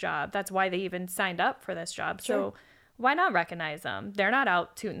do this job. That's why they even signed up for this job. Sure. So why not recognize them? They're not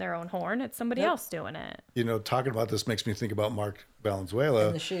out tooting their own horn. It's somebody else doing it. Talking about this makes me think about Mark Valenzuela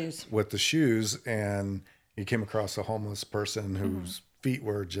and the shoes. With the shoes. And he came across a homeless person whose feet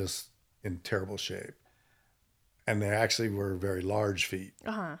were just in terrible shape. And they actually were very large feet.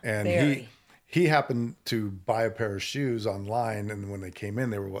 Uh-huh. And he happened to buy a pair of shoes online, and when they came in,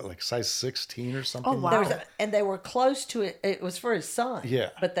 they were like size 16 or something. Oh, wow. And they were close to it. It was for his son.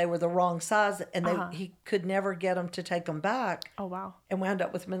 Yeah. But they were the wrong size, and he could never get them to take them back. Oh, wow. And wound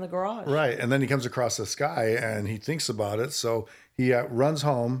up with them in the garage. Right. And then he comes across this guy, and he thinks about it. So he runs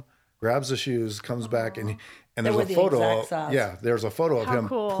home, grabs the shoes, comes back, and there's a photo. There's a photo of him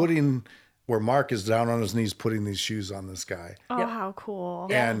putting where Mark is down on his knees putting these shoes on this guy. Oh, how cool.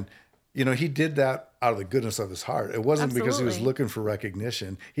 And he did that out of the goodness of his heart. It wasn't because he was looking for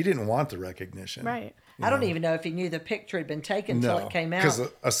recognition. He didn't want the recognition. Right. I don't even know if he knew the picture had been taken until it came out. Because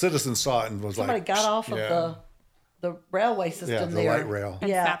a citizen saw it and was somebody got off of the railway system there. The light rail.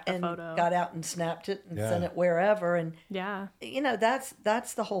 And got out and snapped it and sent it wherever. And that's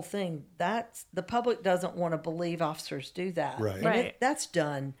the whole thing. That's the public doesn't want to believe officers do that. Right. And that's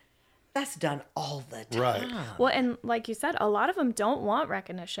done. That's done all the time. Right. Well, and like you said, a lot of them don't want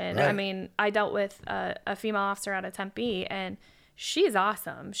recognition. Right. I mean, I dealt with a female officer out of Tempe, and she's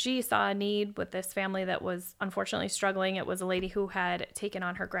awesome. She saw a need with this family that was unfortunately struggling. It was a lady who had taken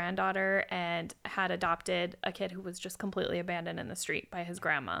on her granddaughter and had adopted a kid who was just completely abandoned in the street by his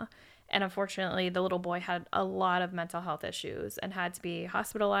grandma. And unfortunately, the little boy had a lot of mental health issues and had to be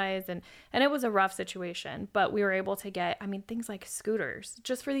hospitalized. And it was a rough situation. But we were able to get, things like scooters,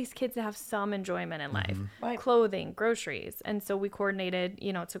 just for these kids to have some enjoyment in life. Right. Clothing, groceries. And so we coordinated,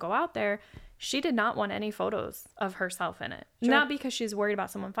 to go out there. She did not want any photos of herself in it. Sure. Not because she's worried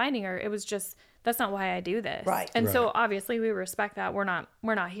about someone finding her. It was just that's not why I do this. Right. And so Right. obviously we respect that. We're not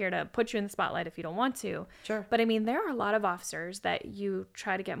here to put you in the spotlight if you don't want to. Sure. But I mean, there are a lot of officers that you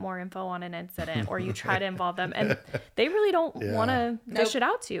try to get more info on an incident or you try to involve them and they really don't want to dish it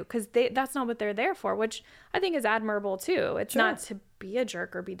out to you because that's not what they're there for, which I think is admirable too. It's not to be a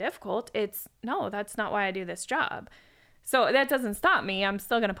jerk or be difficult. It's no, that's not why I do this job. So that doesn't stop me. I'm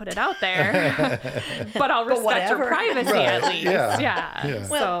still going to put it out there, but I'll respect your whatever. privacy at least. Yeah.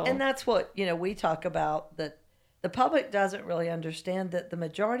 Well, So, and that's what, we talk about, that the public doesn't really understand that the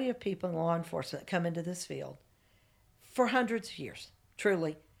majority of people in law enforcement come into this field for hundreds of years,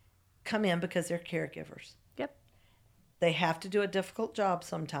 truly, come in because they're caregivers. yep. They have to do a difficult job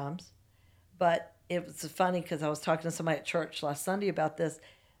sometimes, but it was funny because I was talking to somebody at church last Sunday about this,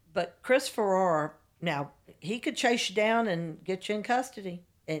 but Chris Farrar, now, he could chase you down and get you in custody,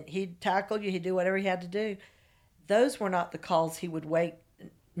 and he'd tackle you, he'd do whatever he had to do. Those were not the calls he would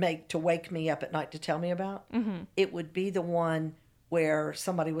make to wake me up at night to tell me about. Mm-hmm. It would be the one where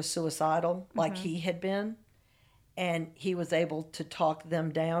somebody was suicidal, like he had been, and he was able to talk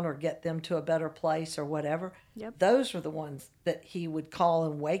them down or get them to a better place or whatever. Yep. Those were the ones that he would call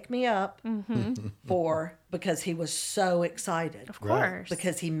and wake me up for, because he was so excited. Of course.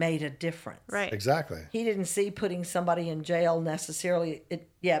 Because he made a difference. Right. Exactly. He didn't see putting somebody in jail necessarily. It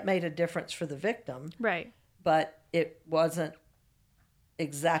made a difference for the victim, Right. but it wasn't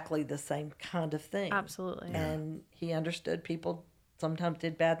exactly the same kind of thing. Absolutely. And he understood people sometimes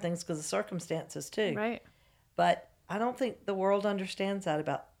did bad things because of circumstances too. Right. But I don't think the world understands that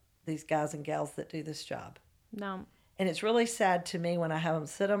about these guys and gals that do this job. No. And it's really sad to me when I have them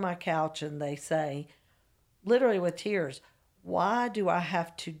sit on my couch and they say, literally with tears, why do I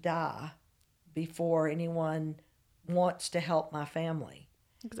have to die before anyone wants to help my family?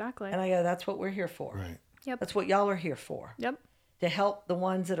 Exactly. And I go, that's what we're here for. Right. Yep. That's what y'all are here for. Yep. To help the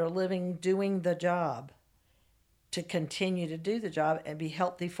ones that are living, doing the job, to continue to do the job and be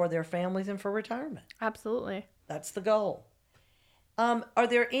healthy for their families and for retirement. Absolutely. That's the goal. Are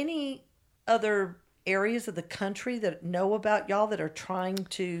there any other areas of the country that know about y'all that are trying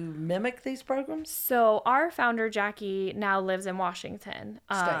to mimic these programs? So our founder, Jackie, now lives in Washington.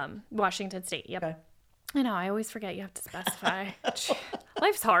 Washington State. Yep. Okay. I know. I always forget you have to specify.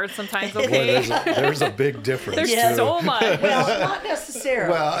 Life's hard sometimes, Boy, okay? there's a big difference. There's too. so much. Well, not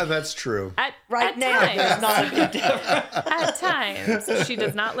necessarily. Well, that's true. right at now, times, there's not a big difference. At times. She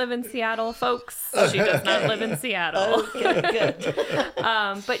does not live in Seattle, folks. She does not live in Seattle. Okay, good.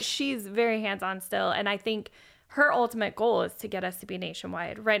 But she's very hands-on still. And I think her ultimate goal is to get us to be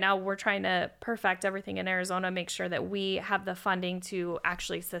nationwide. Right now, we're trying to perfect everything in Arizona, make sure that we have the funding to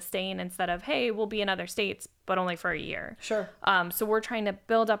actually sustain instead of, hey, we'll be in other states, but only for a year. Sure. So we're trying to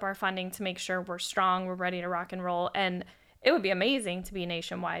build up our funding to make sure we're strong, we're ready to rock and roll. And it would be amazing to be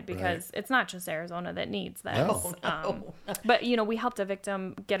nationwide because it's not just Arizona that needs this. No. But, we helped a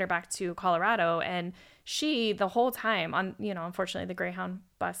victim get her back to Colorado, and she, the whole time on, unfortunately the Greyhound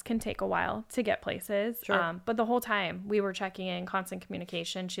bus can take a while to get places. Sure. But the whole time we were checking in, constant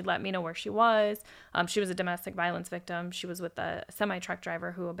communication. She'd let me know where she was. She was a domestic violence victim. She was with a semi-truck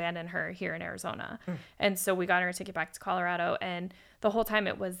driver who abandoned her here in Arizona. And so we got her a ticket back to Colorado, and the whole time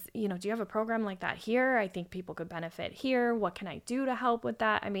it was, do you have a program like that here? I think people could benefit here. What can I do to help with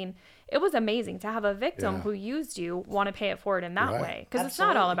that? I mean, it was amazing to have a victim who used you want to pay it forward in that way. Because it's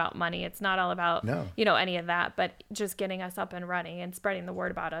not all about money. It's not all about, any of that. But just getting us up and running and spreading the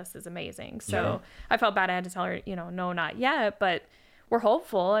word about us is amazing. So I felt bad I had to tell her, no, not yet. But we're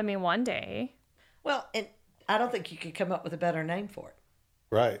hopeful. I mean, one day. Well, and I don't think you could come up with a better name for it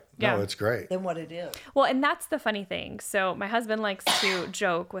Right. No, Yeah. it's great. than what it is. Well, and that's the funny thing. So my husband likes to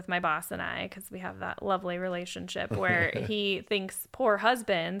joke with my boss and I, because we have that lovely relationship where he thinks poor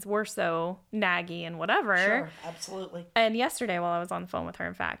husbands, we're so naggy and whatever. Sure, absolutely. And yesterday while I was on the phone with her,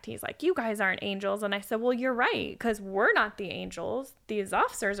 in fact, he's like, you guys aren't angels. And I said, well, you're right, because we're not the angels. These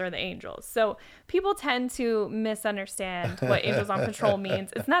officers are the angels. So people tend to misunderstand what Angels on Patrol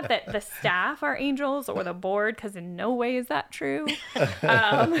means. It's not that the staff are angels or the board, because in no way is that true.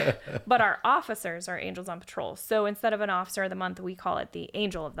 But our officers are angels on patrol. So instead of an officer of the month, we call it the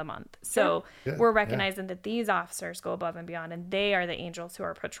angel of the month. So we're recognizing that these officers go above and beyond, and they are the angels who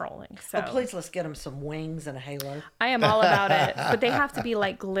are patrolling. So Oh, please, let's get them some wings and a halo. I am all about it, but they have to be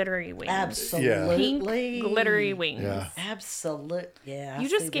like glittery wings. Absolutely. Pink glittery wings. Yeah. Absolute. Yeah. I You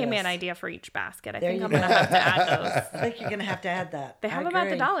just see gave me an this. idea for each basket. I There think you I'm going to go. have to add those. I think you're going to have to add that. They have them at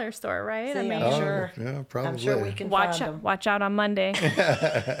the dollar store, right? See, I mean, I'm sure. Yeah, probably. I'm sure we can watch find them. watch out on Monday.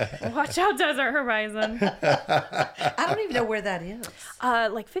 Watch out, Desert Horizon. I don't even know where that is.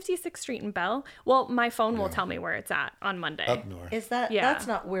 Like 56th Street in Bell. Well, my phone will tell me where it's at on Monday. Up north. Is that? Yeah. That's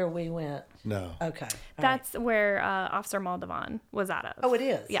not where we went. No. Okay. All right. That's where Officer Moldovan was out of. Oh, it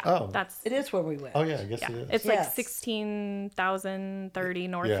is. Yeah. Oh. That's It is where we went. Oh, yeah, I guess yeah. it is. It's like Yes. 16,030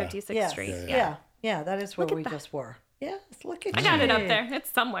 North Yeah. 56th Yes. Street. Yeah. That is where Look at we that. just were. Yes. Look at I got it up there. It's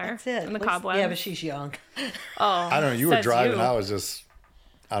somewhere That's it. in the Looks- cobwebs. Yeah, but she's young. Oh, I don't know. You were says driving. you. I was just,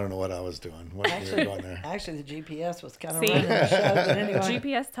 I don't know what I was doing when you were going there. Actually, the GPS was kind of See? running the show. But anyway,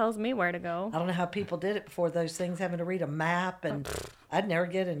 GPS tells me where to go. I don't know how people did it before those things, having to read a map, and I'd never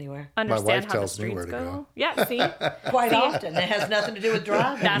get anywhere. Understand wife how the tells me streets where to go. Yeah, see? Quite often, it has nothing to do with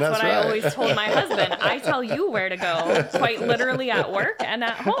driving. That's That's what I right. always told my husband. I tell you where to go, quite literally at work and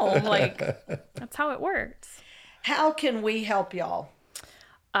at home. Like, that's how it works. How can we help y'all?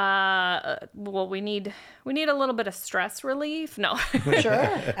 Well, we need a little bit of stress relief. No. Sure,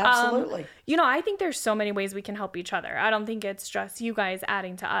 absolutely. You know, I think there's so many ways we can help each other. I don't think it's just you guys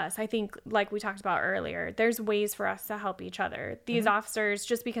adding to us. I think, like we talked about earlier, there's ways for us to help each other. These officers,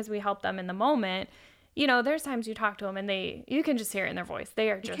 just because we help them in the moment, you know, there's times you talk to them and you can just hear it in their voice.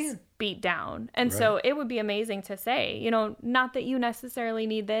 They are just beat down. And so it would be amazing to say, you know, not that you necessarily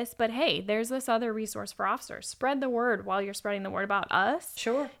need this, but hey, there's this other resource for officers. Spread the word while you're spreading the word about us.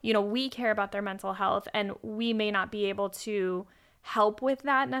 Sure. You know, we care about their mental health and we may not be able to help with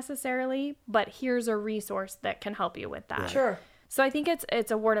that necessarily, but here's a resource that can help you with that. Sure. So I think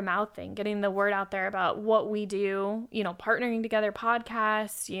it's a word of mouth thing, getting the word out there about what we do, you know, partnering together,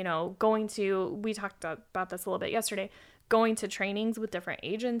 podcasts, you know, we talked about this a little bit yesterday, going to trainings with different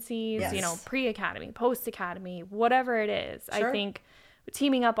agencies, Yes. you know, pre-academy, post-academy, whatever it is. Sure. I think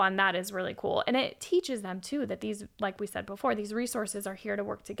teaming up on that is really cool. And it teaches them too that these, like we said before, these resources are here to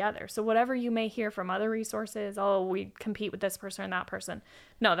work together. So whatever you may hear from other resources, oh, we compete with this person and that person.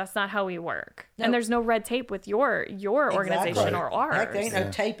 No, that's not how we work. No. And there's no red tape with your organization Exactly. or ours. Heck, there ain't no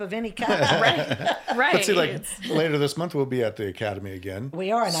tape of any kind. Right. Right. But see, like later this month, we'll be at the academy again.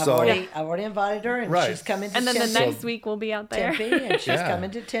 We are, and So- I've already invited her, and Right. she's coming to And then the Tempe. next week we'll be out there. Tempe, and she's Yeah. coming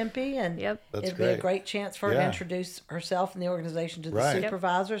to Tempe, and Yep. That's it'll be a great. great chance for her to Yeah. introduce herself and the organization to the Right. Yep.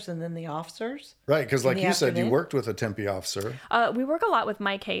 supervisors and then the officers. Right, because in like the you said, you afternoon. worked with a Tempe officer. We work a lot with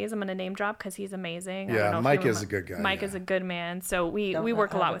Mike Hayes. I'm going to name drop because he's amazing. I Yeah, don't know if Mike you is a remember- good guy, Mike yeah. is a good man. So we Don't know-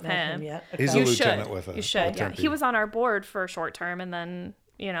 work a I lot haven't with met him. yet. He's Okay. a You lieutenant should. with us. You should. Yeah. Tempe. He was on our board for a short term, and then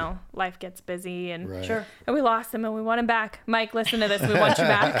life gets busy, and Right. Sure. and we lost him, and we want him back. Mike, listen to this. We want you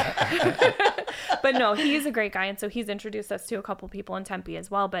back. But no, he's a great guy, and so he's introduced us to a couple people in Tempe as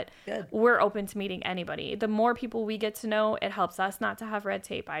well. But Good. we're open to meeting anybody. The more people we get to know, it helps us not to have red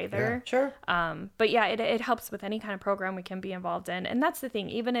tape either. Sure. But yeah, it helps with any kind of program we can be involved in. And that's the thing,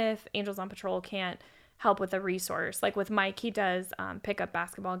 even if Angels on Patrol can't help with a resource, like with Mike, he does pick up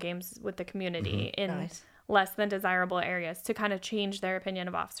basketball games with the community in Nice. less than desirable areas to kind of change their opinion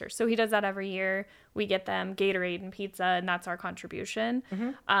of officers. So he does that every year. We get them Gatorade and pizza, and that's our contribution.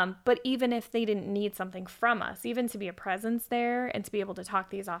 But even if they didn't need something from us, even to be a presence there and to be able to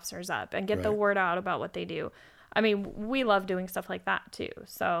talk these officers up and get the Right. word out about what they do, I mean, we love doing stuff like that too.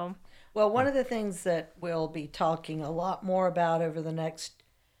 So Well, one of the things that we'll be talking a lot more about over the next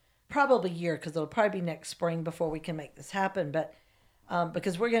probably year, because it'll probably be next spring before we can make this happen, but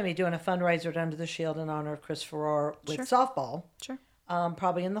because we're going to be doing a fundraiser at Under the Shield in honor of Chris Farrar with softball, sure.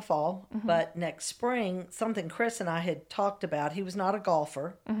 probably in the fall. But next spring, something Chris and I had talked about, he was not a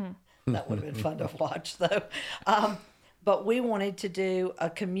golfer. That would have been fun to watch, though. But we wanted to do a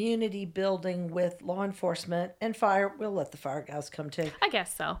community building with law enforcement and fire. We'll let the fire guys come too. I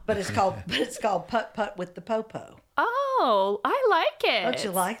guess so. But it's called Putt Putt with the Popo. Oh, I like it. Don't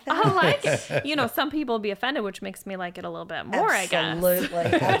you like that? I like it. You know, some people will be offended, which makes me like it a little bit more, I guess.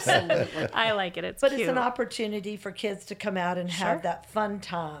 Absolutely. I like it. It's But cute. it's an opportunity for kids to come out and have that fun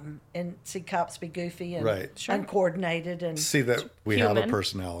time and see cops be goofy and Right. Sure. uncoordinated. And See that we have a Human.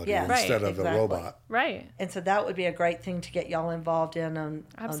 personality Yeah. Right, instead of exactly. a robot. Right. And so that would be a great thing to get y'all involved in on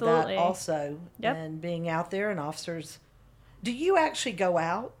Absolutely. that also. Yep. And being out there and officers. Do you actually go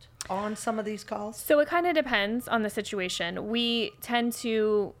out on some of these calls? So it kind of depends on the situation. We tend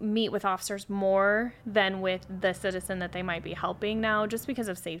to meet with officers more than with the citizen that they might be helping now, just because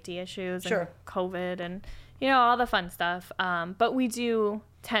of safety issues Sure. and COVID and, you know, all the fun stuff. But we do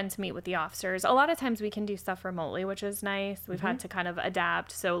tend to meet with the officers. A lot of times we can do stuff remotely, which is nice. We've had to kind of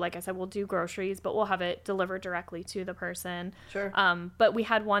adapt. So like I said, we'll do groceries, but we'll have it delivered directly to the person. Sure. But we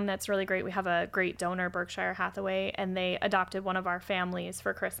had one that's really great. We have a great donor, Berkshire Hathaway, and they adopted one of our families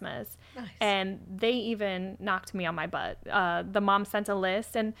for Christmas. Nice. And they even knocked me on my butt. The mom sent a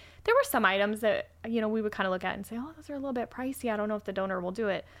list, and there were some items that we would kind of look at it and say, oh, those are a little bit pricey. I don't know if the donor will do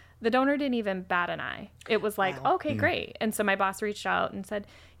it. The donor didn't even bat an eye. It was like, okay, great. And so my boss reached out and said,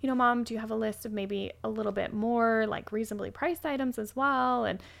 Mom, do you have a list of maybe a little bit more like reasonably priced items as well?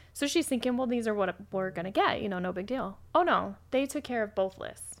 And so she's thinking, well, these are what we're going to get, no big deal. Oh no, they took care of both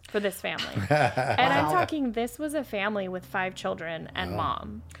lists for this family. And I'm talking, this was a family with 5 children and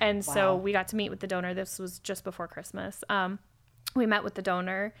mom. And so we got to meet with the donor. This was just before Christmas. We met with the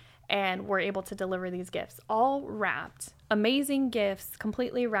donor and were able to deliver these gifts, all wrapped, amazing gifts,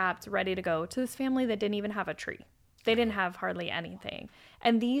 completely wrapped, ready to go to this family that didn't even have a tree. They didn't have hardly anything.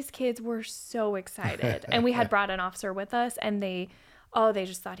 And these kids were so excited. And we had brought an officer with us, and they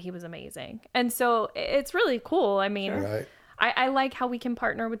just thought he was amazing. And so it's really cool. I mean, Right. I like how we can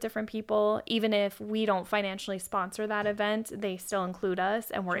partner with different people. Even if we don't financially sponsor that event, they still include us,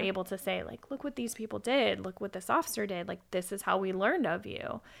 and we're able to say, like, look what these people did. Look what this officer did. Like, this is how we learned of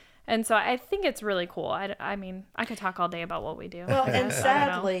you. And so I think it's really cool. I mean, I could talk all day about what we do. Well, and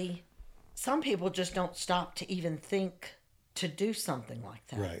sadly, some people just don't stop to even think to do something like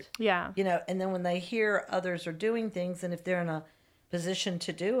that. Right. Yeah. And then when they hear others are doing things, and if they're in a position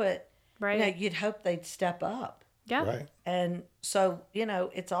to do it, Right. you'd hope they'd step up. Yeah. Right. And so,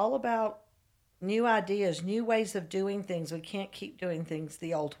 it's all about new ideas, new ways of doing things. We can't keep doing things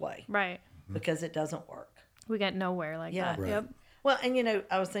the old way Right. because it doesn't work. We get nowhere like Yeah. that. Right. Yep. Well, and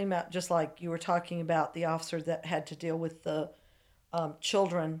I was thinking about, just like you were talking about, the officer that had to deal with the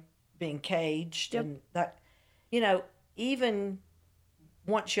children being caged. Yep. And that, even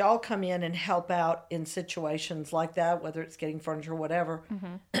once y'all come in and help out in situations like that, whether it's getting furniture or whatever,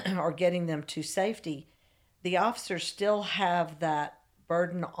 or getting them to safety, the officers still have that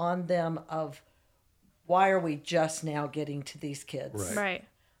burden on them of, why are we just now getting to these kids? Right. Right.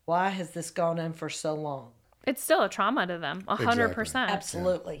 Why has this gone on for so long? It's still a trauma to them. 100%.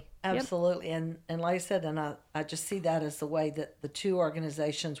 Absolutely. Absolutely. And like I said, and I just see that as the way that the two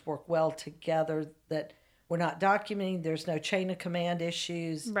organizations work well together, that we're not documenting, there's no chain of command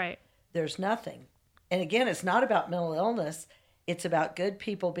issues, Right. there's nothing. And again, it's not about mental illness. It's about good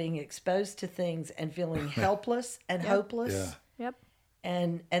people being exposed to things and feeling helpless and hopeless. Yeah. Yep.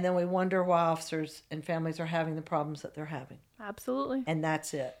 And then we wonder why officers and families are having the problems that they're having. Absolutely. And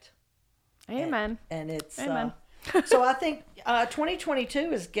that's it. Amen. And it's Amen. So I think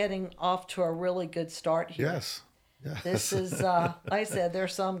 2022 is getting off to a really good start here. Yes. Yes. This is like I said,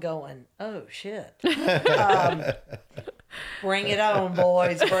 there's some going, oh shit. Bring it on,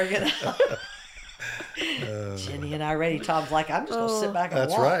 boys, bring it on. Jenny and I ready. Tom's like, I'm just gonna sit back and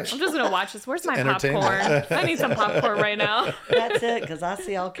That's watch. right. I'm just going to watch this. Where's my Entertainment. popcorn? I need some popcorn right now. That's it, because I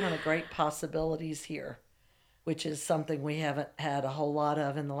see all kind of great possibilities here, which is something we haven't had a whole lot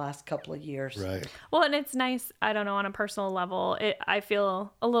of in the last couple of years. Right. Well, and it's nice, I don't know, on a personal level, I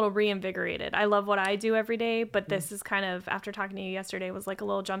feel a little reinvigorated. I love what I do every day, but this is kind of, after talking to you yesterday, was like a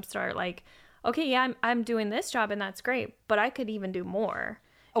little jump start. Like, okay, yeah, I'm doing this job and that's great, but I could even do more.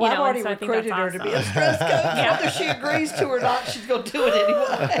 Oh, I've already and so I think recruited her that's to be a stress coach. Whether she agrees to or not, she's going to do it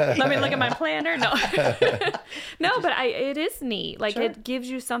anyway. Let me look at my planner. No, no, but it is neat. Like, it gives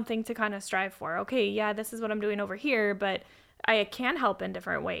you something to kind of strive for. Okay, yeah, this is what I'm doing over here, but I can help in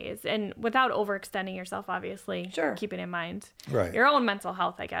different ways, and without overextending yourself, obviously. Sure. Keeping in mind Right. your own mental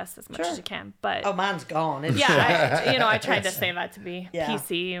health, I guess, as much Sure. as you can. But Oh, mine's gone. It's yeah, I tried to say that to be Yeah.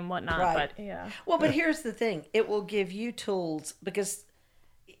 PC and whatnot, Right. but yeah. Well, but here's the thing. It will give you tools, because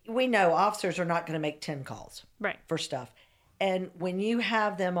we know officers are not going to make 10 calls Right. for stuff. And when you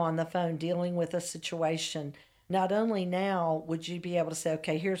have them on the phone dealing with a situation, not only now would you be able to say,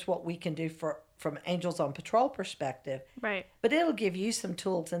 okay, here's what we can do from Angels on Patrol perspective, Right. but it'll give you some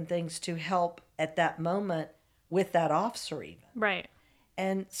tools and things to help at that moment with that officer even. Right.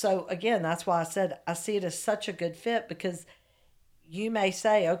 And so, again, that's why I said I see it as such a good fit, because you may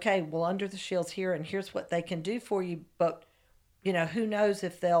say, okay, well, Under the Shield's here and here's what they can do for you. But, who knows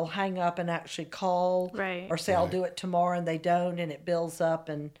if they'll hang up and actually call, Right. or say, I'll do it tomorrow, and they don't, and it builds up.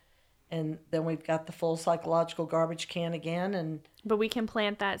 And then we've got the full psychological garbage can again. And But we can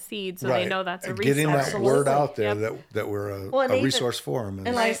plant that seed so Right. they know that's a And resource. getting that Absolutely. word out there Yep. that we're Well, and a even- resource for them.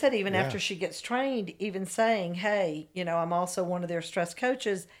 And like I said, even Yeah. after she gets trained, even saying, hey, I'm also one of their stress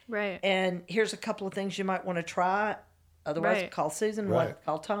coaches. Right. And here's a couple of things you might want to try. Otherwise, Right. call Susan, Right.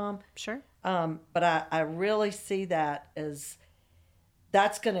 call Tom. Sure. But I really see that as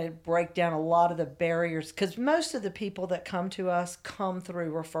that's going to break down a lot of the barriers, because most of the people that come to us come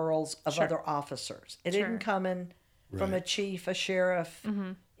through referrals of Sure. other officers. It Sure. isn't coming from a Right. chief, a sheriff,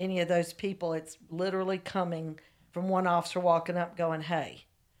 Mm-hmm. any of those people. It's literally coming from one officer walking up going, hey,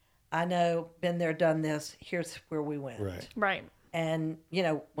 I know, been there, done this. Here's where we went. Right. Right. And, you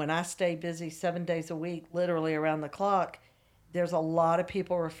know, when I stay busy 7 days a week, literally around the clock, there's a lot of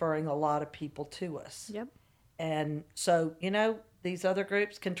people referring a lot of people to us. Yep. And so, you know, these other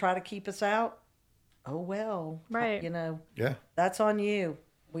groups can try to keep us out. Oh, well. Right. You know, Yeah. that's on you.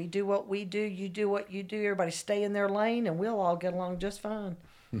 We do what we do. You do what you do. Everybody stay in their lane and we'll all get along just fine.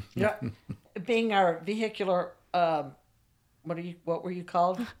 You know, being our vehicular, what were you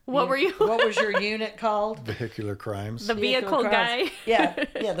called? What were you? What was your unit called? Vehicular crimes. The vehicle crimes. guy.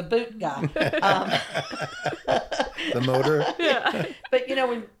 Yeah, the boot guy. The motor. But you know,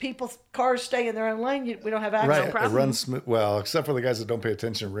 when people's cars stay in their own lane, we don't have access. Right. It problem. runs smooth. Well, except for the guys that don't pay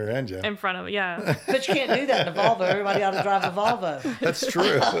attention to rear end you. In front of yeah. But you can't do that in a Volvo. Everybody ought to drive a Volvo. That's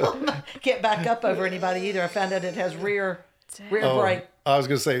true. Can't back up over anybody either. I found out it has rear brake. I was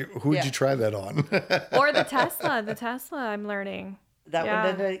going to say, who'd Yeah. you try that on? Or the Tesla. The Tesla I'm learning. That Yeah.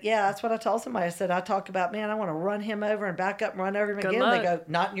 one didn't. Yeah, that's what I told somebody. I said, I talk about, man, I want to run him over and back up and run over him Good again. luck. They go,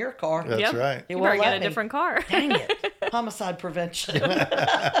 not in your car. That's Yep. right. He You won't better get let a me. different car. Dang it. Homicide prevention.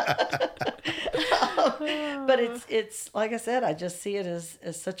 But it's like I said, I just see it as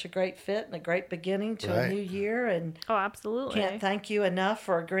such a great fit and a great beginning to a Right. new year. And Oh, absolutely. can't thank you enough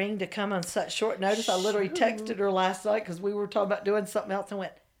for agreeing to come on such short notice. I literally texted her last night because we were talking about doing something else and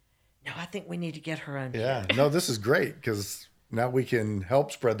went, no, I think we need to get her on. Yeah. No, this is great because now we can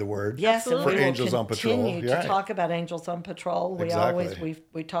help spread the word. Yes, and Absolutely. we For will Angels on Patrol. continue You're to right. talk about Angels on Patrol. We Exactly.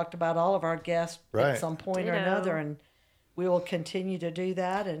 we talked about all of our guests Right. at some point or Ditto. another, and we will continue to do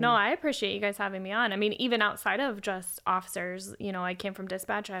that. And No, I appreciate you guys having me on. I mean, even outside of just officers, you know, I came from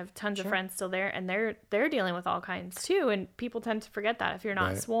dispatch. I have tons of friends still there, and they're dealing with all kinds too. And people tend to forget that if you're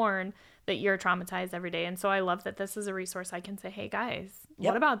not Right. sworn, that you're traumatized every day. And so I love that this is a resource I can say, hey guys, Yep.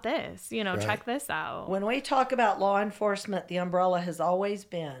 what about this? You know, Right. check this out. when we talk about law enforcement, the umbrella has always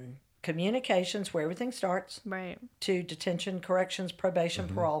been communications, where everything starts, Right, to detention, corrections, probation,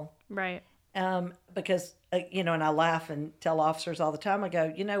 parole. right, Because, you know, and I laugh and tell officers all the time, I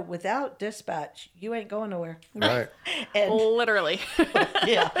go, you know, without dispatch, you ain't going nowhere. Right. And literally.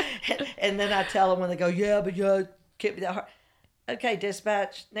 yeah. And then I tell them when they go, yeah, but yeah, it can't be that hard. Okay,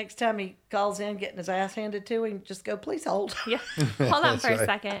 dispatch, next time he calls in getting his ass handed to him, just go, please hold. Yeah. Hold on for a right.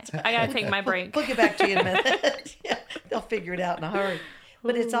 second. I gotta take my break. We'll get back to you in a minute. Yeah, they'll figure it out in a hurry.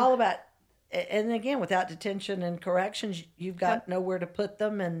 But it's all about, and again, without detention and corrections, you've got nowhere to put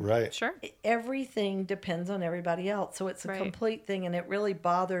them. And Right. Sure. everything depends on everybody else. So it's a Right. complete thing. And it really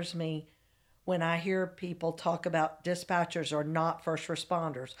bothers me when I hear people talk about dispatchers are not first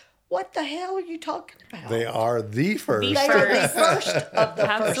responders. What the hell are you talking about? They are the first. They are the first of the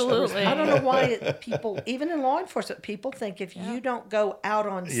Absolutely. first. I don't know why people, even in law enforcement, people think if you don't go out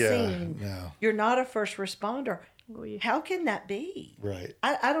on Yeah, scene, no. you're not a first responder. We- How can that be? Right.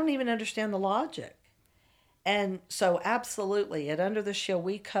 I don't even understand the logic. And so, absolutely, at Under the Shield,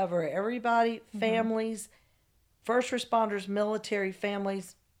 we cover everybody, families, first responders, military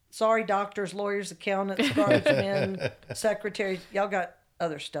families. Sorry, doctors, lawyers, accountants, garbage men, secretaries. Y'all got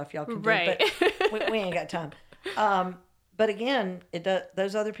other stuff y'all can do, Right. but we ain't got time. But again,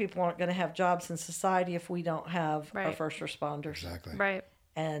 those other people aren't going to have jobs in society if we don't have our Right. first responders. Exactly. Right.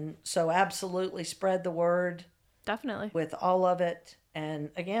 And so, absolutely, spread the word Definitely. with all of it. And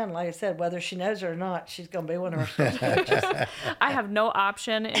again, like I said, whether she knows it or not, she's going to be one of our first coaches. I have no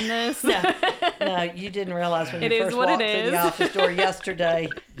option in this. No, you didn't realize when It you is first what walked it through is. the office door yesterday.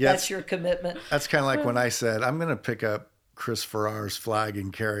 Yes. That's your commitment. That's kind of like when I said, I'm going to pick up Chris Farrar's flag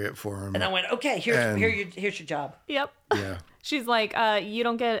and carry it for him. And I went, okay, here's your job. Yep. Yeah. She's like, you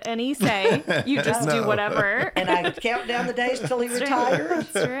don't get any say. You just do whatever. And I count down the days till he retired.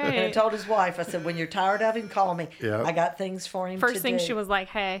 That's right. And I told his wife, I said, when you're tired of him, call me. Yep. I got things for him First to thing do. she was like,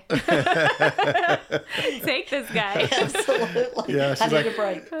 hey, take this guy. Absolutely. Yeah, I she's need like- a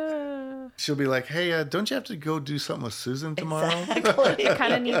break. She'll be like, hey, don't you have to go do something with Susan tomorrow? Exactly. I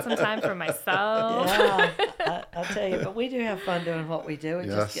kind of need some time for myself. Yeah, I'll tell you. But we do have fun doing what we do and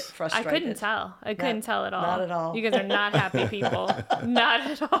just Yes. get I frustrated. couldn't tell. I couldn't tell at all. not at all. You guys are not happy people. Not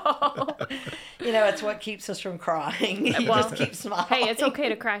at all. You know, it's what keeps us from crying. You Well, just keep smiling. Hey, it's okay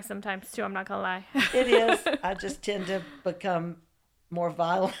to cry sometimes too. I'm not gonna lie. It is. I just tend to become more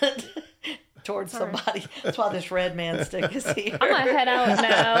violent towards somebody. That's why this red man stick is here. I'm gonna head out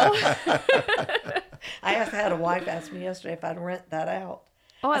now. I had a wife ask me yesterday if I'd rent that out.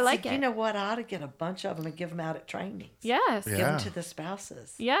 Oh, I said, like it. You know what? I ought to get a bunch of them and give them out at trainings. Yes. Yeah. Give them to the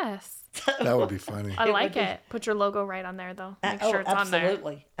spouses. Yes. That would be funny. I It like would be- it. Put your logo right on there though. Make Oh, sure it's on there.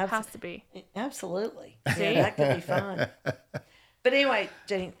 absolutely. Has to be. Absolutely. See? Yeah, that could be fun. But anyway,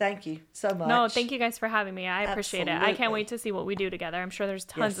 Jenny, thank you so much. No, thank you guys for having me. I appreciate it. I Absolutely. can't wait to see what we do together. I'm sure there's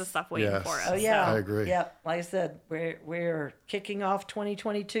tons of Yes. stuff waiting Yes. for us. Oh yeah, I agree. Yep, like I said, we're kicking off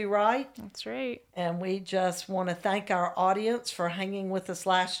 2022 right, That's right. and we just want to thank our audience for hanging with us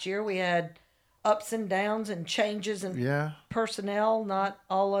last year. We had ups and downs and changes in Yeah. personnel, not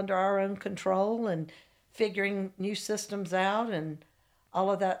all under our own control, and figuring new systems out and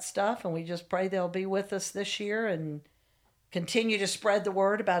all of that stuff. And we just pray they'll be with us this year and continue to spread the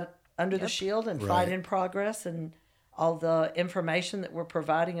word about Under the Shield and Fight Right. in Progress and all the information that we're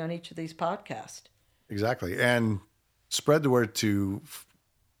providing on each of these podcasts. Exactly. And spread the word to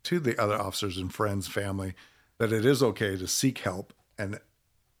the other officers and friends, family, that it is okay to seek help and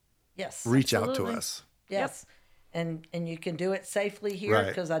Yes. reach out to Absolutely. us. Yes. And you can do it safely here Right.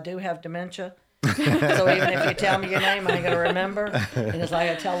 because I do have dementia. So even if you tell me your name, I ain't going to remember. And it's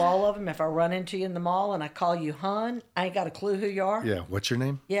like I tell all of them, if I run into you in the mall and I call you Hun, I ain't got a clue who you are. Yeah. What's your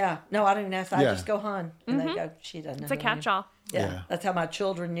name? Yeah. No, I don't even ask. I Yeah. just go Hun. And they go, she doesn't know. It's a who I am." catch-all. Yeah. Yeah. That's how my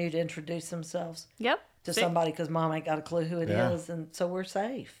children knew to introduce themselves Yep. to See? somebody because mom ain't got a clue who it is, Yeah. And so we're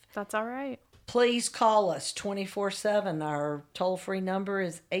safe. That's all right. Please call us 24/7. Our toll-free number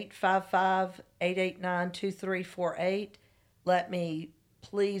is 855-889-2348. Let me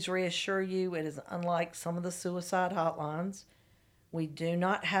please reassure you, it is unlike some of the suicide hotlines. We do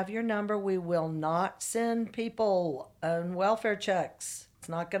not have your number. We will not send people on welfare checks. It's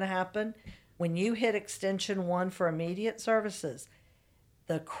not going to happen. When you hit extension 1 for immediate services,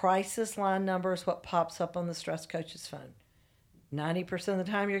 the crisis line number is what pops up on the stress coach's phone. 90% of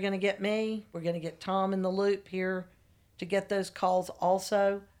the time you're going to get me. We're going to get Tom in the loop here to get those calls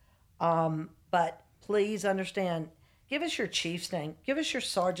also. But please understand, give us your chief's name. Give us your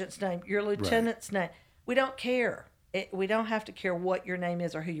sergeant's name, your lieutenant's name. We don't care. We don't have to care what your name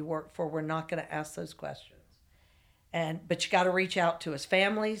is or who you work for. We're not going to ask those questions. But you got to reach out to us.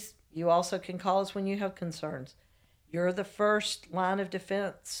 Families, you also can call us when you have concerns. You're the first line of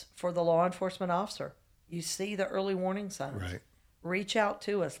defense for the law enforcement officer. You see the early warning signs. Right. Reach out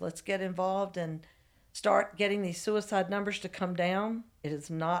to us. Let's get involved and start getting these suicide numbers to come down. It is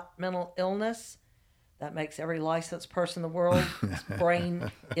not mental illness. That makes every licensed person in the world's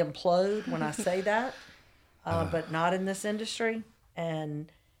brain implode when I say that, but not in this industry.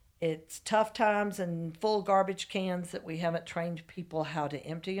 And it's tough times and full garbage cans that we haven't trained people how to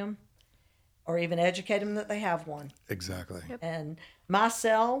empty them or even educate them that they have one. Exactly. And my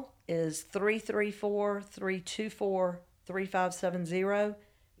cell is 334-324-3570. You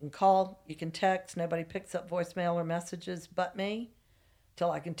can call, you can text. Nobody picks up voicemail or messages but me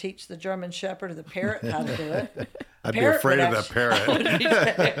till I can teach the German Shepherd or the parrot how to do it. I'd be Parrot afraid would of that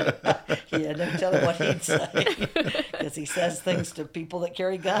parrot. Yeah, don't tell him what he'd say because he says things to people that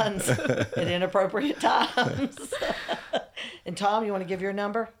carry guns at inappropriate times. And Tom, you want to give your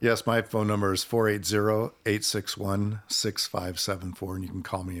number? Yes, my phone number is 480-861-6574, and you can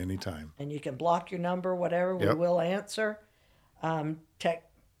call me anytime. And you can block your number, whatever. We Yep. will answer.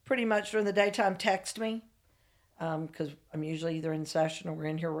 Pretty much during the daytime, text me because I'm usually either in session or we're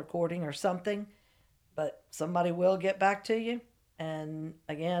in here recording or something. But somebody will get back to you. And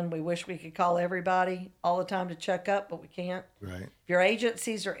again, we wish we could call everybody all the time to check up, but we can't. Right. If your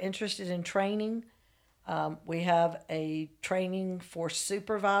agencies are interested in training, we have a training for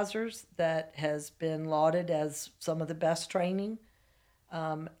supervisors that has been lauded as some of the best training.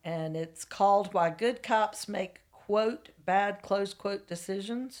 And it's called Why Good Cops Make, quote, bad, close quote,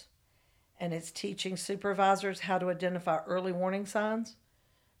 decisions. And it's teaching supervisors how to identify early warning signs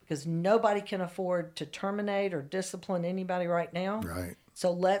because nobody can afford to terminate or discipline anybody right now. Right.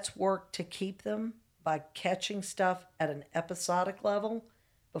 So let's work to keep them by catching stuff at an episodic level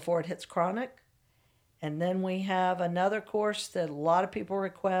before it hits chronic. And then we have another course that a lot of people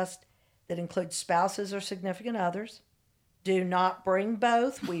request that includes spouses or significant others. Do not bring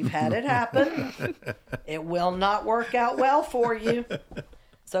both. We've had it happen. It will not work out well for you.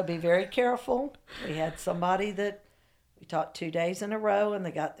 So be very careful. We had somebody that we taught 2 days in a row and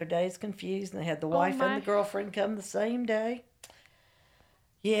they got their days confused and they had the wife my. and the girlfriend come the same day.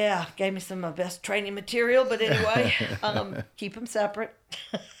 Yeah, gave me some of my best training material, but anyway, keep them separate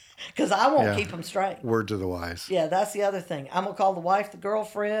because I won't Yeah. keep them straight. Word to the wise. Yeah, that's the other thing. I'm going to call the wife the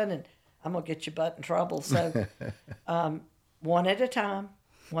girlfriend and I'm going to get your butt in trouble. So one at a time,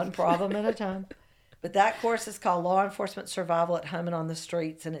 one problem at a time. But that course is called Law Enforcement Survival at Home and on the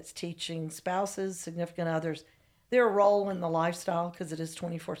Streets, and it's teaching spouses, significant others, their role in the lifestyle because it is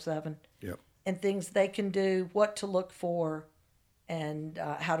 24/7 Yep. and things they can do, what to look for, and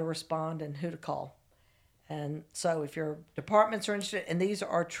how to respond and who to call. And so if your departments are interested, and these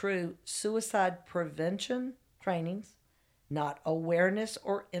are true suicide prevention trainings, not awareness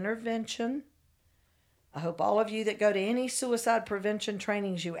or intervention. I hope all of you that go to any suicide prevention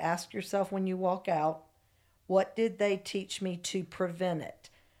trainings, you ask yourself when you walk out, what did they teach me to prevent it?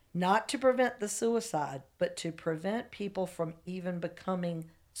 Not to prevent the suicide, but to prevent people from even becoming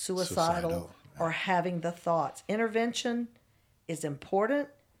suicidal. Or having the thoughts. Intervention is important,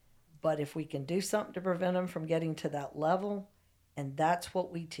 but if we can do something to prevent them from getting to that level, and that's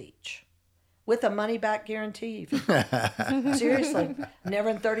what we teach. With a money-back guarantee. Seriously. Never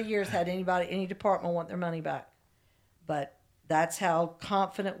in 30 years had any department want their money back. But that's how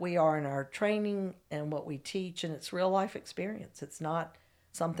confident we are in our training and what we teach, and it's real-life experience. It's not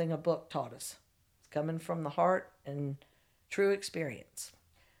something a book taught us. It's coming from the heart and true experience.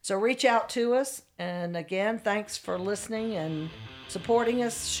 So reach out to us, and again, thanks for listening and supporting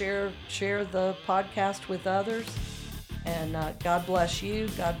us. Share the podcast with others, and God bless you.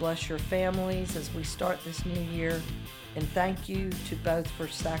 God bless your families as we start this new year. And thank you to both for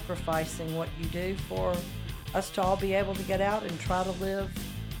sacrificing what you do for us to all be able to get out and try to live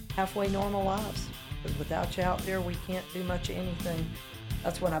halfway normal lives. Because without you out there, we can't do much of anything.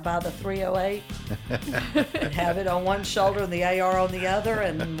 That's when I buy the 308 and have it on one shoulder and the AR on the other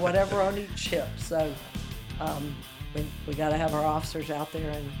and whatever on each hip. So we got to have our officers out there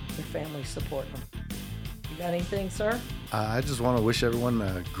and their families supporting them. You got anything, sir? I just want to wish everyone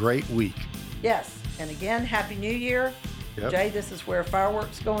a great week. Yes. And again, Happy New Year. Yep. Jay, this is where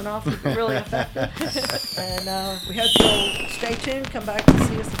fireworks going off is really effective. And we hope you'll stay tuned. Come back and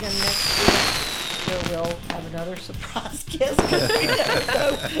see us again next week. We'll have another surprise guest because we never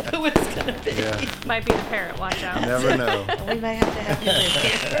know who it's going to be. Yeah. Might be the parrot. Watch out. You never know. We may have to have you in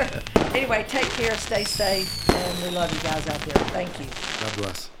here. Anyway, take care, stay safe, and we love you guys out there. Thank you. God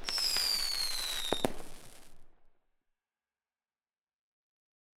bless.